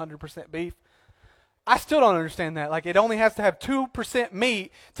called 100% beef. I still don't understand that. Like it only has to have 2%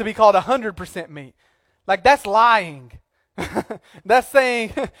 meat to be called 100% meat. Like that's lying. That's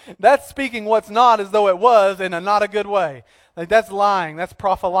saying, that's speaking what's not as though it was in a not a good way. Like that's lying. That's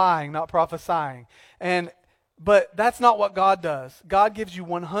prophesying, not prophesying. But that's not what God does. God gives you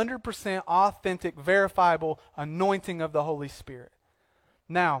 100% authentic, verifiable anointing of the Holy Spirit.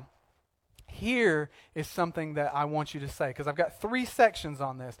 Now, here is something that I want you to say, because I've got 3 sections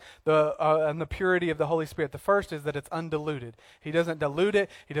on this, on the purity of the Holy Spirit. The first is that it's undiluted. He doesn't dilute it.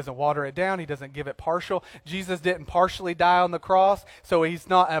 He doesn't water it down. He doesn't give it partial. Jesus didn't partially die on the cross, so He's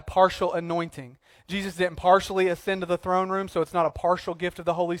not a partial anointing. Jesus didn't partially ascend to the throne room, so it's not a partial gift of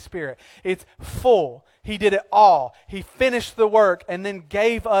the Holy Spirit. It's full. He did it all. He finished the work and then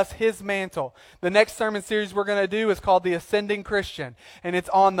gave us His mantle. The next sermon series we're going to do is called The Ascending Christian, and it's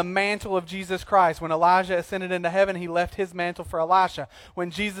on the mantle of Jesus Christ. When Elijah ascended into heaven, he left his mantle for Elisha.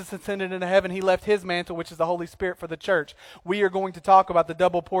 When Jesus ascended into heaven, He left His mantle, which is the Holy Spirit, for the church. We are going to talk about the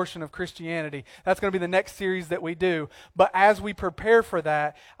double portion of Christianity. That's going to be the next series that we do. But as we prepare for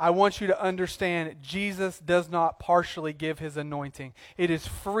that, I want you to understand Jesus does not partially give His anointing. It is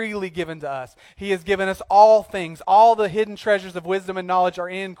freely given to us. He has given us all things. All the hidden treasures of wisdom and knowledge are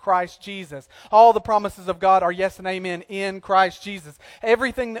in Christ Jesus. All the promises of God are yes and amen in Christ Jesus.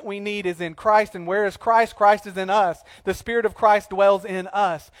 Everything that we need is in Christ, and where is Christ? Christ is in us. The Spirit of Christ dwells in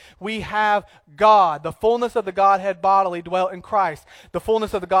us. We have God. The fullness of the Godhead bodily dwelt in Christ. The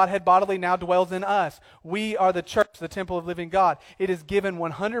fullness of the Godhead bodily now dwells in us. We are the church, the temple of living God. It is given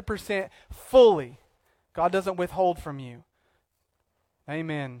 100% fully. God doesn't withhold from you.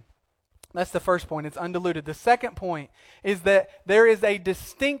 Amen. That's the first point. It's undiluted. The second point is that there is a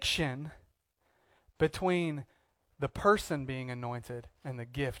distinction between the person being anointed and the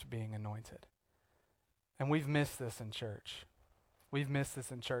gift being anointed. And we've missed this in church. We've missed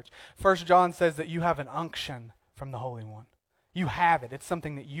this in church. 1 John says that you have an unction from the Holy One. You have it. It's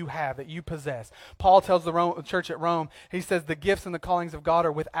something that you have, that you possess. Paul tells the church at Rome, he says the gifts and the callings of God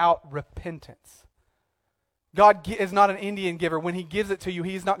are without repentance. God is not an Indian giver. When He gives it to you,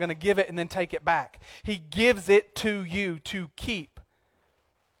 He's not going to give it and then take it back. He gives it to you to keep.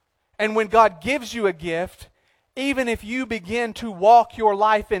 And when God gives you a gift, even if you begin to walk your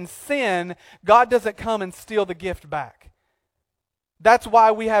life in sin, God doesn't come and steal the gift back. That's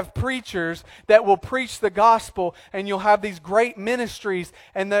why we have preachers that will preach the gospel, and you'll have these great ministries,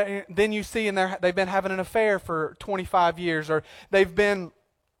 and then you see they've been having an affair for 25 years, or they've been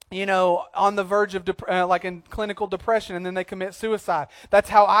on the verge of like in clinical depression, and then they commit suicide. That's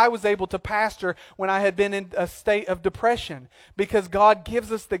how I was able to pastor when I had been in a state of depression, because God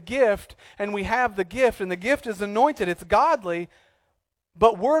gives us the gift, and we have the gift, and the gift is anointed. It's godly,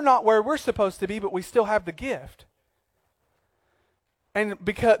 but we're not where we're supposed to be, but we still have the gift. And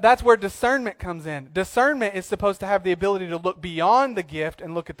because that's where discernment comes in. Discernment is supposed to have the ability to look beyond the gift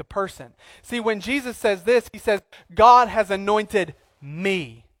and look at the person. See, when Jesus says this, He says, God has anointed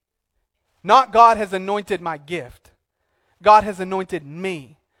me. Not God has anointed my gift. God has anointed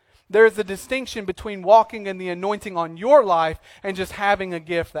me. There is a distinction between walking in the anointing on your life and just having a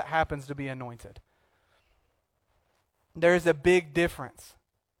gift that happens to be anointed. There is a big difference.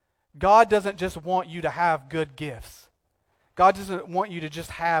 God doesn't just want you to have good gifts. God doesn't want you to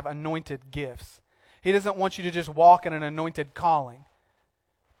just have anointed gifts. He doesn't want you to just walk in an anointed calling.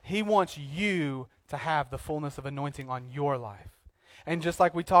 He wants you to have the fullness of anointing on your life. And just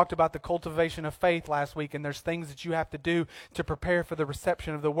like we talked about the cultivation of faith last week, and there's things that you have to do to prepare for the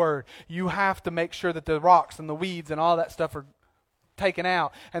reception of the word. You have to make sure that the rocks and the weeds and all that stuff are taken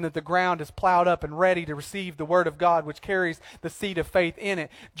out, and that the ground is plowed up and ready to receive the word of God, which carries the seed of faith in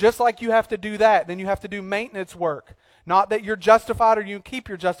it. Just like you have to do that, then you have to do maintenance work. Not that you're justified or you keep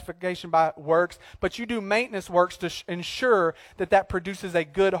your justification by works, but you do maintenance works to ensure that that produces a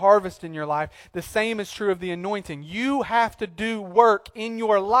good harvest in your life. The same is true of the anointing. You have to do work in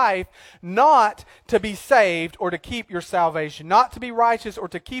your life, not to be saved or to keep your salvation, not to be righteous or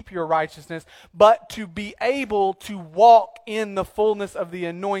to keep your righteousness, but to be able to walk in the fullness of the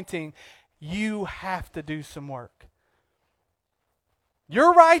anointing. You have to do some work.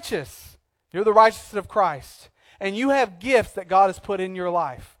 You're righteous. You're the righteousness of Christ. And you have gifts that God has put in your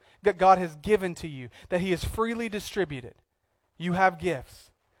life, that God has given to you, that He has freely distributed. You have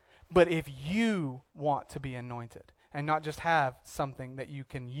gifts. But if you want to be anointed and not just have something that you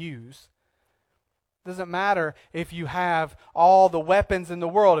can use, it doesn't matter if you have all the weapons in the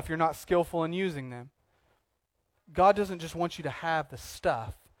world if you're not skillful in using them. God doesn't just want you to have the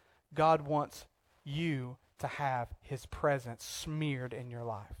stuff. God wants you to have His presence smeared in your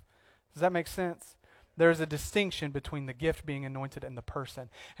life. Does that make sense? There's a distinction between the gift being anointed and the person.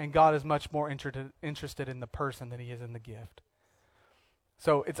 And God is much more interested in the person than He is in the gift.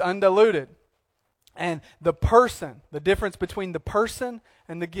 So it's undiluted. And the person, the difference between the person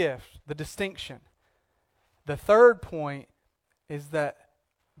and the gift, the distinction. The third point is that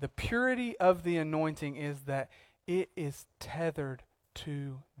the purity of the anointing is that it is tethered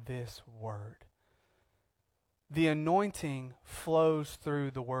to this word. The anointing flows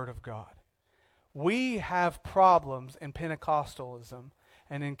through the word of God. We have problems in Pentecostalism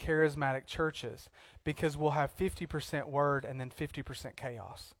and in charismatic churches because we'll have 50% word and then 50%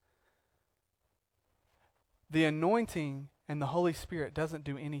 chaos. The anointing and the Holy Spirit doesn't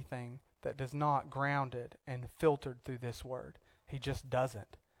do anything that does not grounded and filtered through this word. He just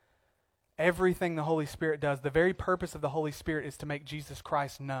doesn't. Everything the Holy Spirit does, the very purpose of the Holy Spirit is to make Jesus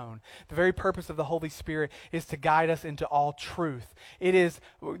Christ known. The very purpose of the Holy Spirit is to guide us into all truth.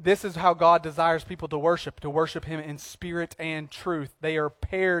 This is how God desires people to worship Him in spirit and truth. They are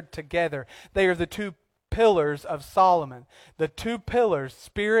paired together. They are the two pillars of Solomon. The two pillars,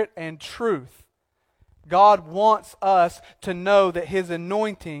 spirit and truth. God wants us to know that His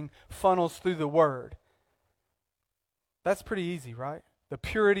anointing funnels through the Word. That's pretty easy, right? The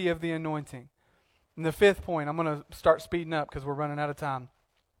purity of the anointing. And the fifth point, I'm going to start speeding up because we're running out of time.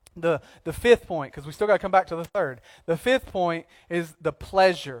 The fifth point, because we still got to come back to the third. The fifth point is the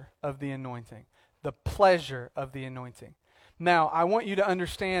pleasure of the anointing. The pleasure of the anointing. Now, I want you to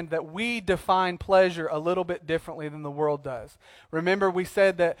understand that we define pleasure a little bit differently than the world does. Remember, we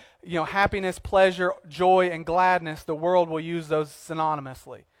said that, happiness, pleasure, joy, and gladness, the world will use those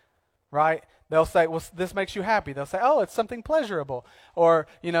synonymously, right? They'll say, well, this makes you happy. They'll say, oh, it's something pleasurable. Or,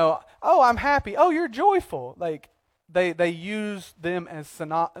 oh, I'm happy. Oh, you're joyful. Like, they use them as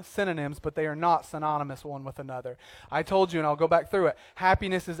synonyms, but they are not synonymous one with another. I told you, and I'll go back through it,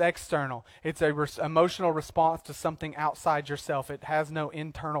 happiness is external. It's a emotional response to something outside yourself. It has no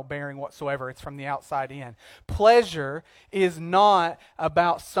internal bearing whatsoever. It's from the outside in. Pleasure is not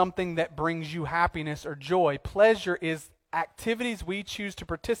about something that brings you happiness or joy. Pleasure is activities we choose to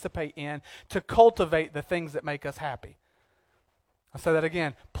participate in to cultivate the things that make us happy. I'll say that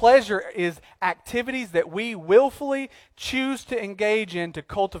again. Pleasure is activities that we willfully choose to engage in to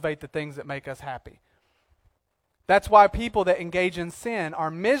cultivate the things that make us happy. That's why people that engage in sin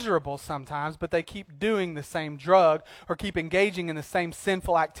are miserable sometimes, but they keep doing the same drug or keep engaging in the same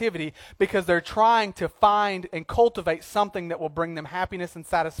sinful activity because they're trying to find and cultivate something that will bring them happiness and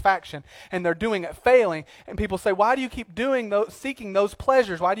satisfaction, and they're doing it failing. And people say, why do you keep seeking those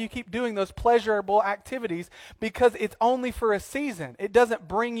pleasures? Why do you keep doing those pleasurable activities? Because it's only for a season. It doesn't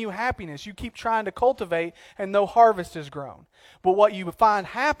bring you happiness. You keep trying to cultivate and no harvest is grown. But what you find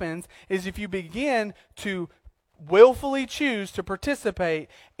happens is if you begin to willfully choose to participate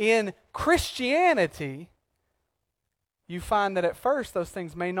in Christianity, you find that at first those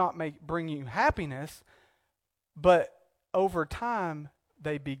things may not bring you happiness, but over time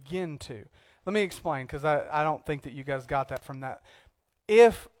they begin to. Let me explain, because I don't think that you guys got that from that.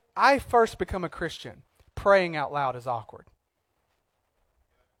 If I first become a Christian, praying out loud is awkward.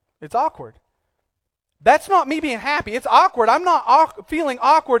 It's awkward. That's not me being happy. It's awkward. I'm not feeling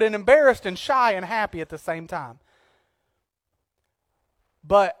awkward and embarrassed and shy and happy at the same time.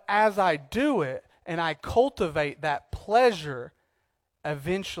 But as I do it and I cultivate that pleasure,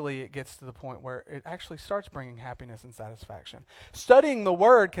 eventually it gets to the point where it actually starts bringing happiness and satisfaction. Studying the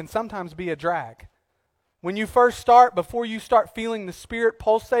Word can sometimes be a drag. When you first start, before you start feeling the Spirit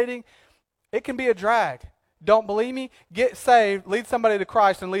pulsating, it can be a drag. Don't believe me? Get saved, lead somebody to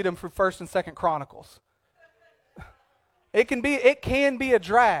Christ, and lead them through 1st and 2nd Chronicles. It can be a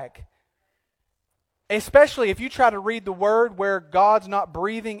drag. Especially if you try to read the Word where God's not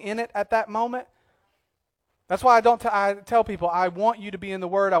breathing in it at that moment. That's why I tell people, I want you to be in the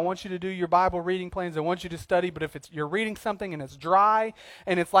Word. I want you to do your Bible reading plans. I want you to study. But if you're reading something and it's dry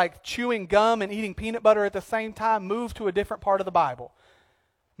and it's like chewing gum and eating peanut butter at the same time, move to a different part of the Bible.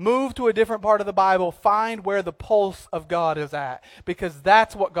 Move to a different part of the Bible. Find where the pulse of God is at. Because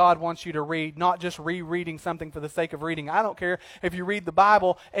that's what God wants you to read, not just rereading something for the sake of reading. I don't care if you read the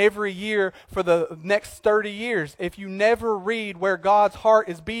Bible every year for the next 30 years. If you never read where God's heart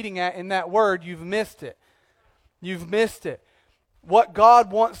is beating at in that Word, you've missed it. You've missed it. What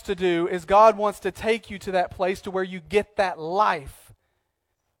God wants to do is God wants to take you to that place to where you get that life.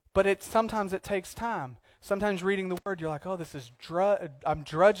 But sometimes it takes time. Sometimes reading the Word, you're like, oh, this is I'm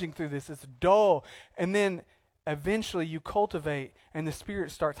drudging through this. It's dull. And then eventually you cultivate and the Spirit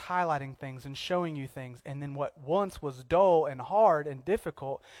starts highlighting things and showing you things. And then what once was dull and hard and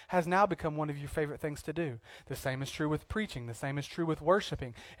difficult has now become one of your favorite things to do. The same is true with preaching. The same is true with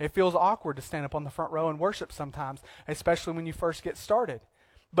worshiping. It feels awkward to stand up on the front row and worship sometimes, especially when you first get started.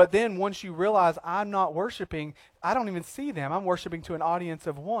 But then once you realize I'm not worshiping, I don't even see them. I'm worshiping to an audience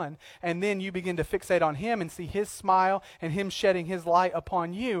of one. And then you begin to fixate on Him and see His smile and Him shedding His light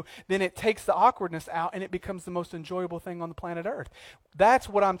upon you. Then it takes the awkwardness out and it becomes the most enjoyable thing on the planet Earth. That's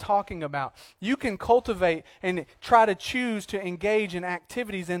what I'm talking about. You can cultivate and try to choose to engage in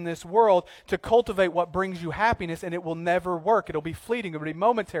activities in this world to cultivate what brings you happiness, and it will never work. It'll be fleeting. It'll be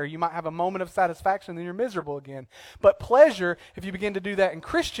momentary. You might have a moment of satisfaction, then you're miserable again. But pleasure, if you begin to do that in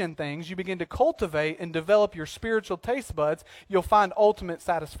Christian things, you begin to cultivate and develop your spiritual taste buds, you'll find ultimate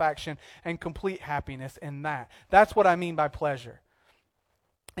satisfaction and complete happiness in that. That's what I mean by pleasure.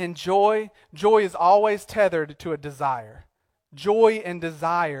 And joy is always tethered to a desire. Joy and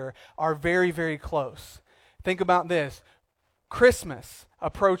desire are very, very close. Think about this. Christmas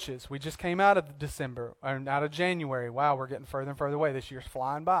approaches. We just came out of December, or out of January. Wow, we're getting further and further away. This year's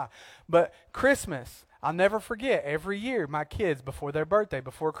flying by. But Christmas, I'll never forget, every year my kids, before their birthday,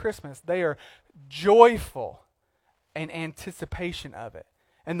 before Christmas, they are joyful in anticipation of it.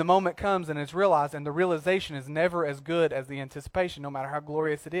 And the moment comes and it's realized, and the realization is never as good as the anticipation, no matter how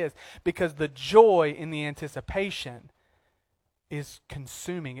glorious it is, because the joy in the anticipation is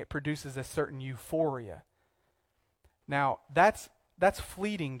consuming. It produces a certain euphoria. Now, that's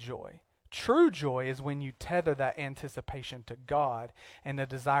fleeting joy. True joy is when you tether that anticipation to God and the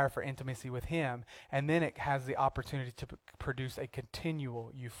desire for intimacy with Him, and then it has the opportunity to produce a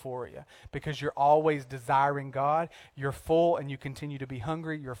continual euphoria because you're always desiring God. You're full and you continue to be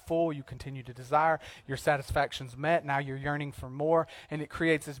hungry. You're full, you continue to desire. Your satisfaction's met. Now you're yearning for more, and it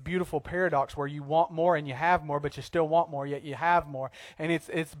creates this beautiful paradox where you want more and you have more, but you still want more, yet you have more, and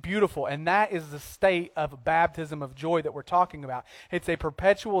it's beautiful. And that is the state of baptism of joy that we're talking about. It's a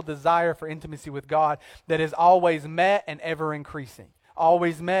perpetual desire for intimacy with God that is always met and ever increasing.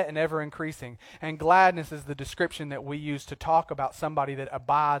 Always met and ever increasing. And gladness is the description that we use to talk about somebody that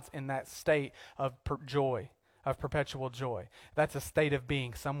abides in that state of joy, of perpetual joy. That's a state of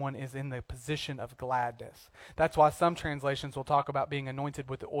being. Someone is in the position of gladness. That's why some translations will talk about being anointed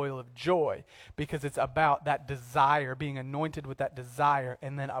with the oil of joy, because it's about that desire, being anointed with that desire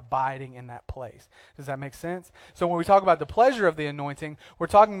and then abiding in that place. Does that make sense? So when we talk about the pleasure of the anointing, we're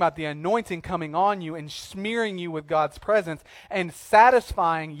talking about the anointing coming on you and smearing you with God's presence and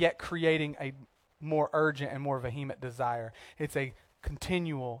satisfying yet creating a more urgent and more vehement desire. It's a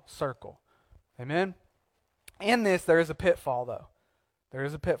continual circle. Amen? In this, there is a pitfall, though. There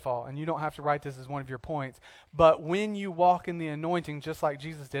is a pitfall, and you don't have to write this as one of your points. But when you walk in the anointing, just like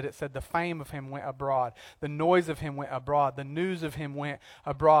Jesus did, it said the fame of Him went abroad. The noise of Him went abroad. The news of Him went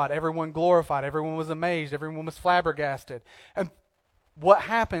abroad. Everyone glorified. Everyone was amazed. Everyone was flabbergasted. And what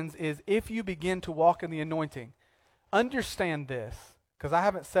happens is if you begin to walk in the anointing, understand this, because I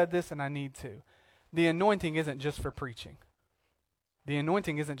haven't said this and I need to. The anointing isn't just for preaching. The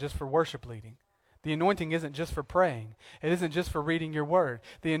anointing isn't just for worship leading. The anointing isn't just for praying. It isn't just for reading your word.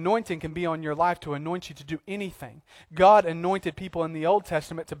 The anointing can be on your life to anoint you to do anything. God anointed people in the Old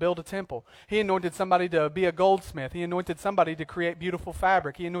Testament to build a temple. He anointed somebody to be a goldsmith. He anointed somebody to create beautiful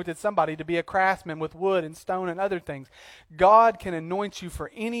fabric. He anointed somebody to be a craftsman with wood and stone and other things. God can anoint you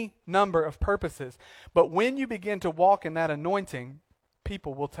for any number of purposes. But when you begin to walk in that anointing,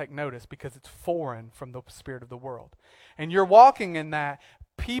 people will take notice because it's foreign from the spirit of the world. And you're walking in that,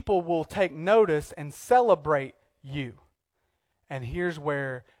 people will take notice and celebrate you. And here's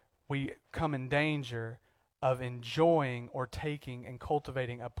where we come in danger of enjoying or taking and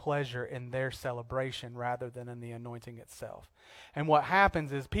cultivating a pleasure in their celebration rather than in the anointing itself. And what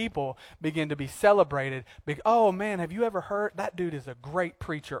happens is people begin to be celebrated. Oh man, have you ever heard? That dude is a great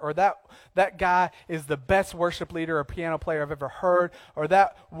preacher. Or that guy is the best worship leader or piano player I've ever heard. Or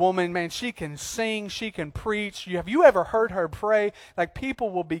that woman, man, she can sing, she can preach. Have you ever heard her pray? Like people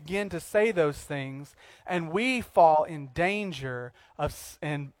will begin to say those things, and we fall in danger of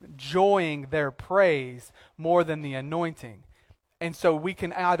enjoying their praise more than the anointing. And so we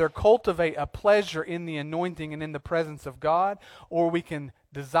can either cultivate a pleasure in the anointing and in the presence of God, or we can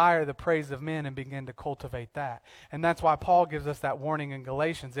desire the praise of men and begin to cultivate that. And that's why Paul gives us that warning in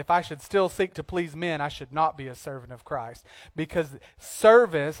Galatians. If I should still seek to please men, I should not be a servant of Christ. Because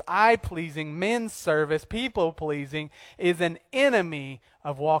service, eye-pleasing, men's service, people-pleasing, is an enemy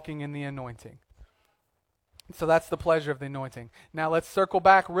of walking in the anointing. So that's the pleasure of the anointing. Now let's circle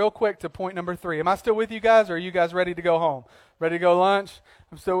back real quick to point number 3. Am I still with you guys, or are you guys ready to go home? Ready to go lunch?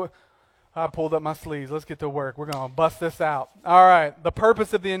 I pulled up my sleeves. Let's get to work. We're going to bust this out. All right. The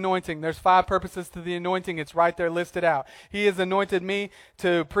purpose of the anointing. There's 5 purposes to the anointing. It's right there listed out. He has anointed me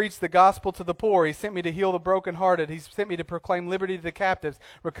to preach the gospel to the poor. He sent me to heal the brokenhearted. He sent me to proclaim liberty to the captives,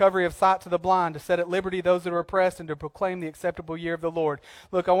 recovery of sight to the blind, to set at liberty those that are oppressed, and to proclaim the acceptable year of the Lord.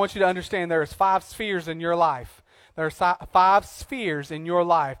 Look, I want you to understand there is 5 spheres in your life. There are 5 spheres in your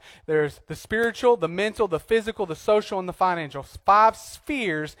life. There's the spiritual, the mental, the physical, the social, and the financial. 5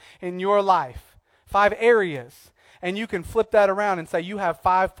 spheres in your life. 5 areas. And you can flip that around and say you have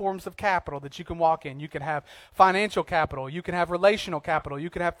 5 forms of capital that you can walk in. You can have financial capital. You can have relational capital. You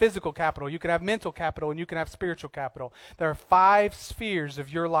can have physical capital. You can have mental capital. And you can have spiritual capital. There are 5 spheres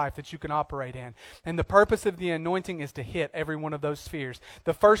of your life that you can operate in. And the purpose of the anointing is to hit every one of those spheres.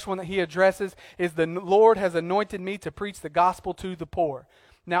 The first one that he addresses is the Lord has anointed me to preach the gospel to the poor.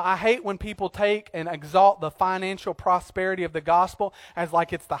 Now, I hate when people take and exalt the financial prosperity of the gospel as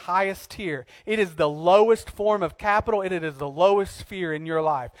like it's the highest tier. It is the lowest form of capital. It is the lowest sphere in your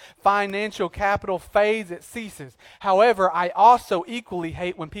life. Financial capital fades, it ceases. However, I also equally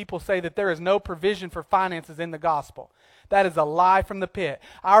hate when people say that there is no provision for finances in the gospel. That is a lie from the pit.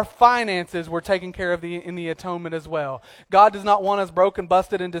 Our finances were taken care of in the atonement as well. God does not want us broken,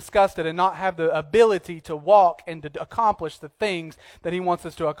 busted, and disgusted and not have the ability to walk and to accomplish the things that He wants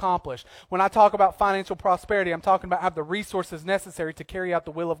us to accomplish. When I talk about financial prosperity, I'm talking about have the resources necessary to carry out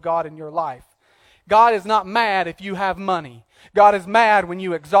the will of God in your life. God is not mad if you have money. God is mad when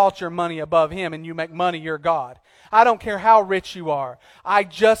you exalt your money above Him and you make money your God. I don't care how rich you are. I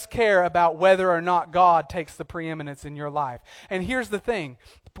just care about whether or not God takes the preeminence in your life. And here's the thing.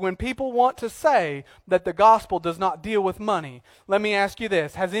 When people want to say that the gospel does not deal with money, let me ask you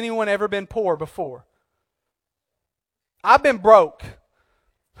this. Has anyone ever been poor before? I've been broke.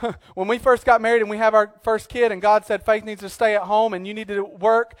 When we first got married and we have our first kid and God said Faith needs to stay at home and you need to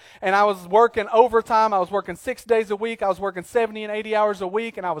work, and I was working overtime. I was working 6 days a week. I was working 70 and 80 hours a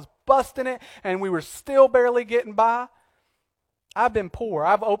week, and I was busting it, and we were still barely getting by. I've been poor.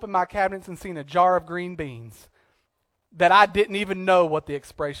 I've opened my cabinets and seen a jar of green beans that I didn't even know what the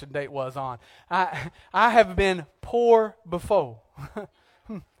expiration date was on. I have been poor before.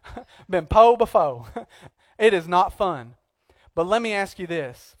 Been po before. It is not fun. But let me ask you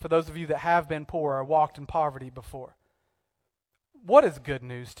this, for those of you that have been poor or walked in poverty before. What is good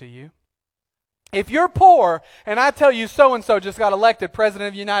news to you? If you're poor and I tell you so-and-so just got elected President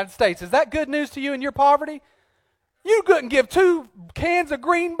of the United States, is that good news to you in your poverty? You couldn't give 2 cans of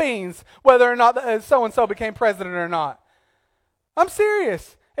green beans whether or not so-and-so became president or not. I'm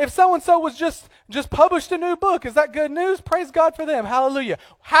serious. If so-and-so was just published a new book, is that good news? Praise God for them. Hallelujah.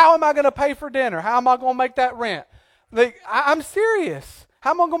 How am I going to pay for dinner? How am I going to make that rent? I'm serious.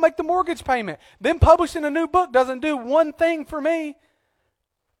 How am I going to make the mortgage payment? Them publishing a new book doesn't do one thing for me.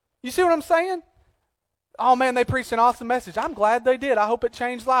 You see what I'm saying? Oh man, they preached an awesome message. I'm glad they did. I hope it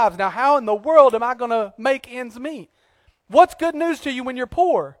changed lives. Now how in the world am I going to make ends meet? What's good news to you when you're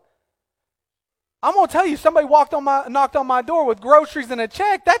poor? I'm going to tell you, somebody knocked on my door with groceries and a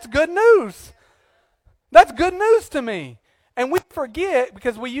check. That's good news. That's good news to me. And we forget,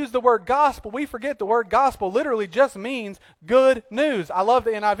 because we use the word gospel, we forget the word gospel literally just means good news. I love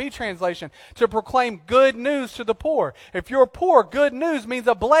the NIV translation. To proclaim good news to the poor. If you're poor, good news means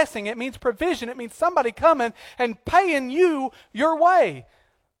a blessing. It means provision. It means somebody coming and paying you your way.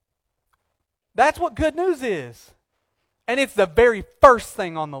 That's what good news is. And it's the very first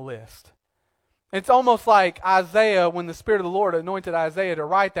thing on the list. It's almost like Isaiah, when the Spirit of the Lord anointed Isaiah to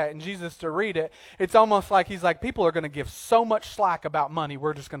write that and Jesus to read it, it's almost like he's like, people are going to give so much slack about money,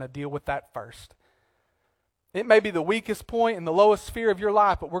 we're just going to deal with that first. It may be the weakest point and the lowest sphere of your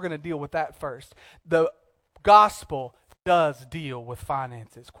life, but we're going to deal with that first. The gospel does deal with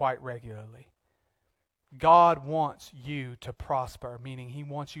finances quite regularly. God wants you to prosper, meaning He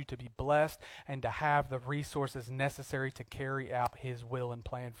wants you to be blessed and to have the resources necessary to carry out His will and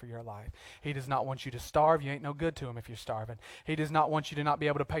plan for your life. He does not want you to starve. You ain't no good to Him if you're starving. He does not want you to not be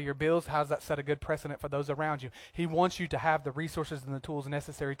able to pay your bills. How does that set a good precedent for those around you? He wants you to have the resources and the tools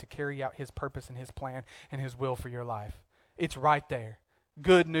necessary to carry out His purpose and His plan and His will for your life. It's right there.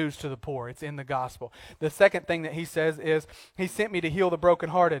 Good news to the poor. It's in the gospel. The second thing that He says is, He sent me to heal the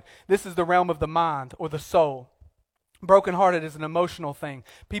brokenhearted. This is the realm of the mind or the soul. Brokenhearted is an emotional thing.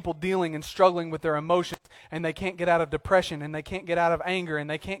 People dealing and struggling with their emotions, and they can't get out of depression, and they can't get out of anger, and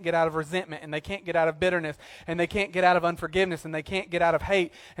they can't get out of resentment, and they can't get out of bitterness, and they can't get out of unforgiveness, and they can't get out of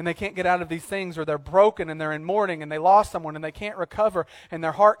hate, and they can't get out of these things, or they're broken and they're in mourning and they lost someone and they can't recover and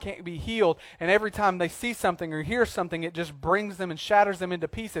their heart can't be healed, and every time they see something or hear something, it just brings them and shatters them into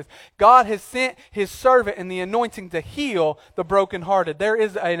pieces. God has sent His servant in the anointing to heal the brokenhearted. There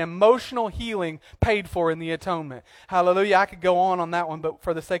is an emotional healing paid for in the atonement. Hallelujah. I could go on that one, but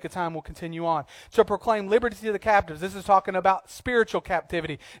for the sake of time, we'll continue on. To proclaim liberty to the captives. This is talking about spiritual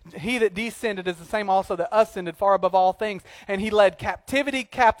captivity. He that descended is the same also that ascended far above all things, and He led captivity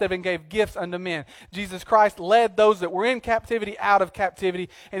captive and gave gifts unto men. Jesus Christ led those that were in captivity out of captivity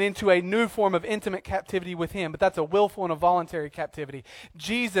and into a new form of intimate captivity with Him, but that's a willful and a voluntary captivity.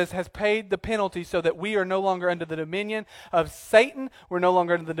 Jesus has paid the penalty so that we are no longer under the dominion of Satan. We're no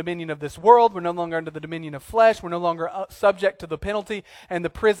longer under the dominion of this world. We're no longer under the dominion of flesh. We're no longer subject to the penalty and the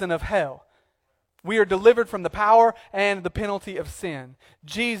prison of hell. We are delivered from the power and the penalty of sin.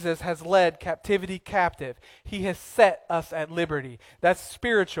 Jesus has led captivity captive. He has set us at liberty. That's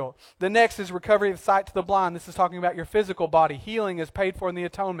spiritual. The next is recovery of sight to the blind. This is talking about your physical body. Healing is paid for in the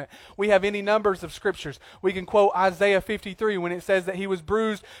atonement. We have any numbers of scriptures. We can quote Isaiah 53 when it says that He was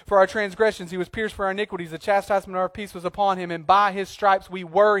bruised for our transgressions. He was pierced for our iniquities. The chastisement of our peace was upon Him, and by His stripes we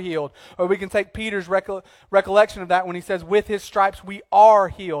were healed. Or we can take Peter's recollection of that when he says, with His stripes we are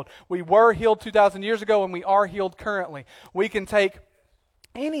healed. We were healed 2,000 years ago, and we are healed currently. We can take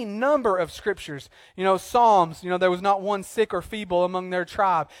any number of scriptures. Psalms, there was not one sick or feeble among their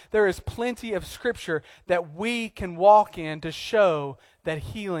tribe. There is plenty of scripture that we can walk in to show that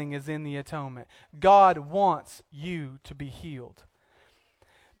healing is in the atonement. God wants you to be healed.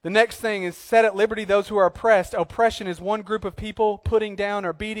 The next thing is set at liberty those who are oppressed. Oppression is one group of people putting down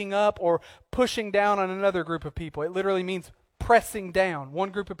or beating up or pushing down on another group of people. It literally means pressing down.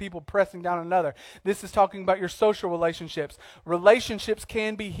 One group of people pressing down another. This is talking about your social relationships. Relationships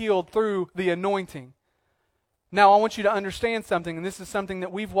can be healed through the anointing. Now, I want you to understand something, and this is something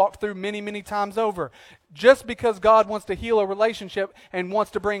that we've walked through many, many times over. Just because God wants to heal a relationship and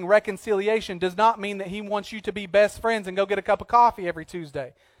wants to bring reconciliation does not mean that He wants you to be best friends and go get a cup of coffee every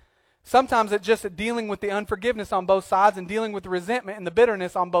Tuesday. Sometimes it's just dealing with the unforgiveness on both sides and dealing with the resentment and the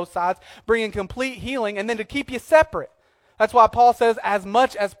bitterness on both sides, bringing complete healing, and then to keep you separate. That's why Paul says, as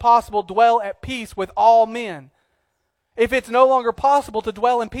much as possible, dwell at peace with all men. If it's no longer possible to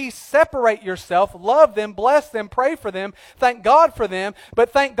dwell in peace, separate yourself, love them, bless them, pray for them, thank God for them, but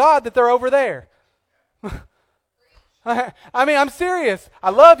thank God that they're over there. I mean, I'm serious. I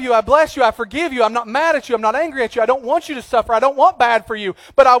love you, I bless you, I forgive you, I'm not mad at you, I'm not angry at you, I don't want you to suffer, I don't want bad for you,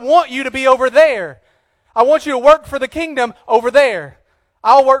 but I want you to be over there. I want you to work for the kingdom over there.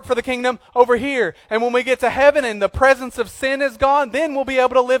 I'll work for the kingdom over here. And when we get to heaven and the presence of sin is gone, then we'll be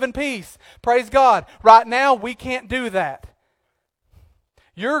able to live in peace. Praise God. Right now, we can't do that.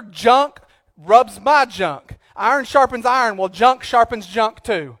 Your junk rubs my junk. Iron sharpens iron. Well, junk sharpens junk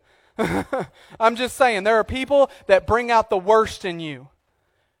too. I'm just saying, there are people that bring out the worst in you.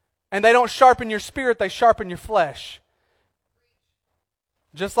 And they don't sharpen your spirit, they sharpen your flesh.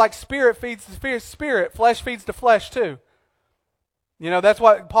 Just like spirit feeds the spirit, flesh feeds the flesh too. You know, that's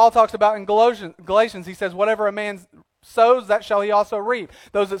what Paul talks about in Galatians. He says, whatever a man sows, that shall he also reap.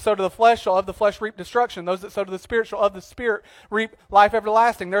 Those that sow to the flesh shall of the flesh reap destruction. Those that sow to the spirit shall of the spirit reap life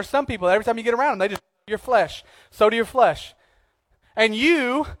everlasting. There are some people that every time you get around them, they just your flesh. Sow to your flesh. And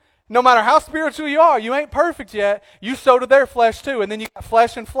you, no matter how spiritual you are, you ain't perfect yet, you sow to their flesh too. And then you got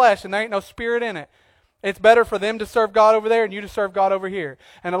flesh and flesh, and there ain't no spirit in it. It's better for them to serve God over there and you to serve God over here.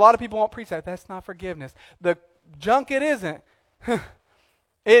 And a lot of people won't preach that. That's not forgiveness. The junk it isn't.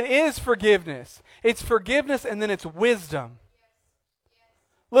 It is forgiveness. It's forgiveness and then it's wisdom.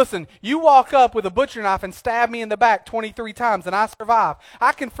 Listen, you walk up with a butcher knife and stab me in the back 23 times and I survive.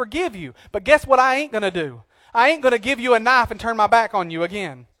 I can forgive you, but guess what I ain't going to do? I ain't going to give you a knife and turn my back on you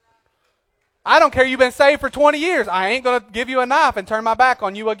again. I don't care you've been saved for 20 years. I ain't going to give you a knife and turn my back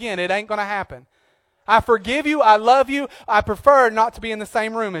on you again. It ain't going to happen. I forgive you. I love you. I prefer not to be in the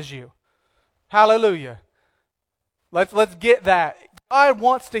same room as you. Hallelujah. Let's get that. God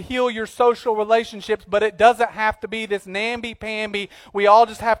wants to heal your social relationships, but it doesn't have to be this namby-pamby, we all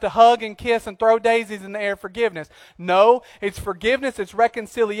just have to hug and kiss and throw daisies in the air forgiveness. No, it's forgiveness, it's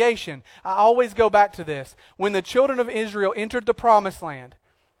reconciliation. I always go back to this. When the children of Israel entered the promised land,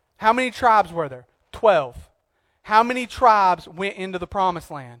 how many tribes were there? 12. How many tribes went into the promised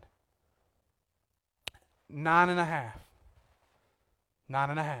land? 9.5.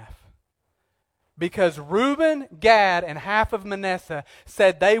 9.5. Because Reuben, Gad, and half of Manasseh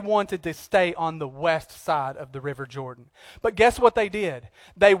said they wanted to stay on the west side of the river Jordan. But guess what they did?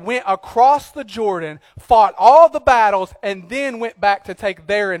 They went across the Jordan, fought all the battles, and then went back to take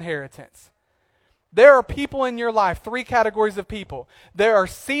their inheritance. There are people in your life, 3 categories of people. There are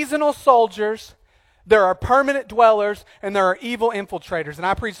seasonal soldiers, there are permanent dwellers, and there are evil infiltrators. And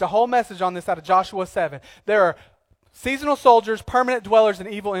I preached a whole message on this out of Joshua 7. There are seasonal soldiers, permanent dwellers, and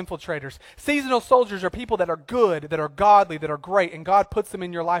evil infiltrators. Seasonal soldiers are people that are good, that are godly, that are great, and God puts them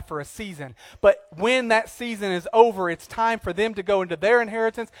in your life for a season. But when that season is over, it's time for them to go into their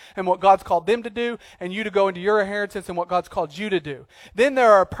inheritance and what God's called them to do, and you to go into your inheritance and what God's called you to do. Then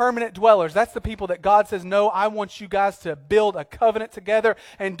there are permanent dwellers. That's the people that God says, no, I want you guys to build a covenant together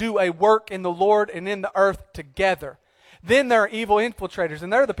and do a work in the Lord and in the earth together. Then there are evil infiltrators,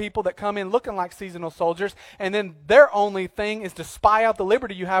 and they're the people that come in looking like seasonal soldiers, and then their only thing is to spy out the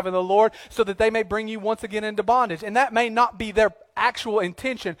liberty you have in the Lord so that they may bring you once again into bondage. And that may not be their actual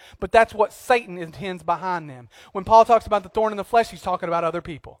intention, but that's what Satan intends behind them. When Paul talks about the thorn in the flesh, he's talking about other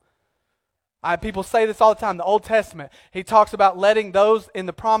people. People say this all the time. The Old Testament, he talks about letting those in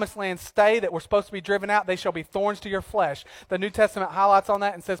the promised land stay that were supposed to be driven out. They shall be thorns to your flesh. The New Testament highlights on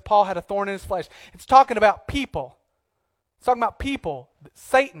that and says Paul had a thorn in his flesh. It's talking about people. It's talking about people,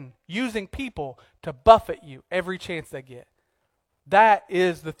 Satan using people to buffet you every chance they get. That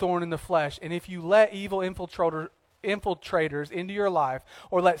is the thorn in the flesh. And if you let evil infiltrators into your life,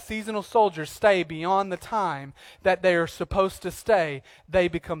 or let seasonal soldiers stay beyond the time that they are supposed to stay, they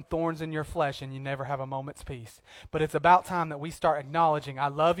become thorns in your flesh and you never have a moment's peace. But it's about time that we start acknowledging, I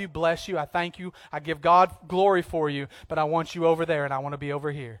love you, bless you, I thank you, I give God glory for you, but I want you over there and I want to be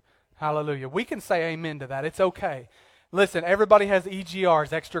over here. Hallelujah. We can say amen to that. It's okay. Listen, everybody has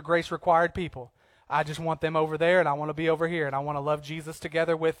EGRs, extra grace required people. I just want them over there, and I want to be over here, and I want to love Jesus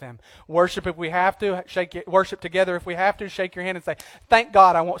together with them. Worship if we have to, worship together if we have to, shake your hand and say, thank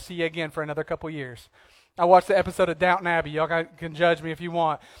God I won't see you again for another couple years. I watched the episode of Downton Abbey. Y'all can judge me if you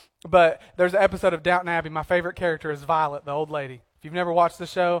want. But there's an episode of Downton Abbey. My favorite character is Violet, the old lady. If you've never watched the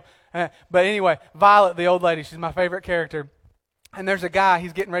show. But anyway, Violet, the old lady, she's my favorite character. And there's a guy,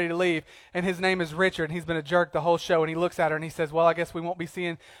 he's getting ready to leave, and his name is Richard, and he's been a jerk the whole show, and he looks at her and he says, well, I guess we won't be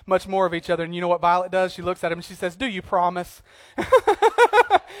seeing much more of each other. And you know what Violet does? She looks at him and she says, do you promise?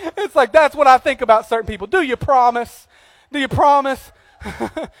 It's like, that's what I think about certain people. Do you promise? Do you promise?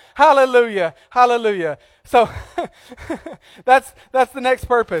 Hallelujah. Hallelujah. So that's the next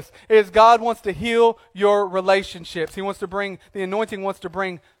purpose, is God wants to heal your relationships. He wants to bring, the anointing wants to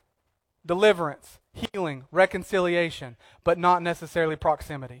bring deliverance, healing, reconciliation, but not necessarily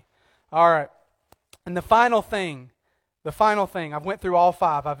proximity. All right. And the final thing, I've went through all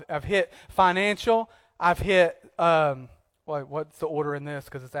five. I've hit financial, I've hit, what's the order in this?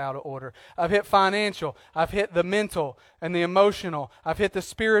 Because it's out of order. I've hit financial, I've hit the mental and the emotional, I've hit the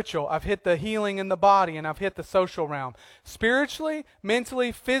spiritual, I've hit the healing in the body, and I've hit the social realm. Spiritually,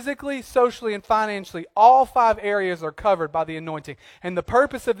 mentally, physically, socially, and financially, all five areas are covered by the anointing. And the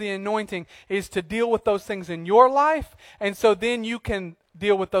purpose of the anointing is to deal with those things in your life, and so then you can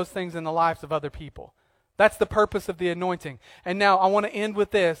deal with those things in the lives of other people. That's the purpose of the anointing. And now I want to end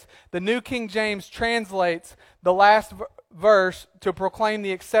with this. The New King James translates the last verse to proclaim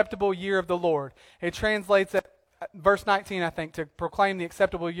the acceptable year of the Lord. It translates at verse 19, I think, to proclaim the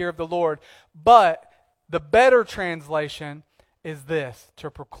acceptable year of the Lord. But the better translation is this, to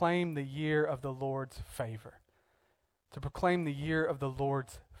proclaim the year of the Lord's favor. To proclaim the year of the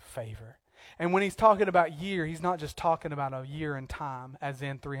Lord's favor. And when he's talking about year, he's not just talking about a year in time, as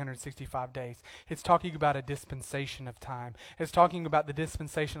in 365 days. It's talking about a dispensation of time. It's talking about the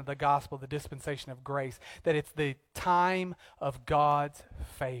dispensation of the gospel, the dispensation of grace, that it's the time of God's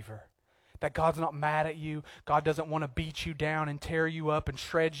favor. That God's not mad at you. God doesn't want to beat you down and tear you up and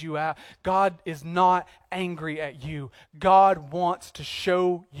shred you out. God is not angry at you. God wants to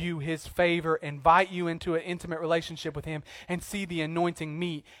show you His favor, invite you into an intimate relationship with Him, and see the anointing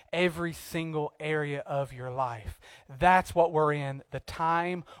meet every single area of your life. That's what we're in, the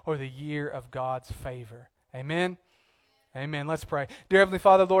time or the year of God's favor. Amen? Amen. Let's pray. Dear Heavenly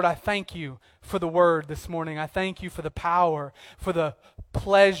Father, Lord, I thank you for the word this morning. I thank you for the power, for the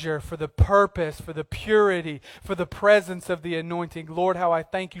pleasure, for the purpose, for the purity, for the presence of the anointing. Lord, how I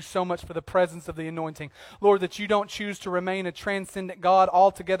thank you so much for the presence of the anointing. Lord, that you don't choose to remain a transcendent God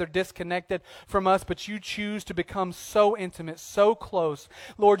altogether disconnected from us, but you choose to become so intimate, so close.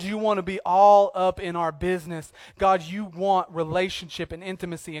 Lord, you want to be all up in our business. God, you want relationship and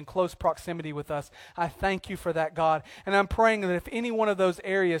intimacy and close proximity with us. I thank you for that, God. And I'm praying that if any one of those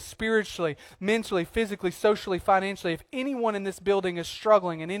areas, spiritually, mentally, physically, socially, financially, if anyone in this building is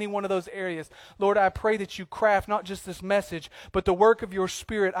struggling in any one of those areas, Lord, I pray that you craft not just this message, but the work of your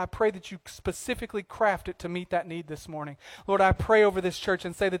Spirit. I pray that you specifically craft it to meet that need this morning. Lord, I pray over this church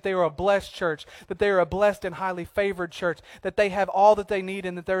and say that they are a blessed church, that they are a blessed and highly favored church, that they have all that they need,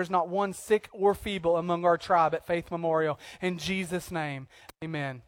 and that there is not one sick or feeble among our tribe at Faith Memorial. In Jesus' name, amen.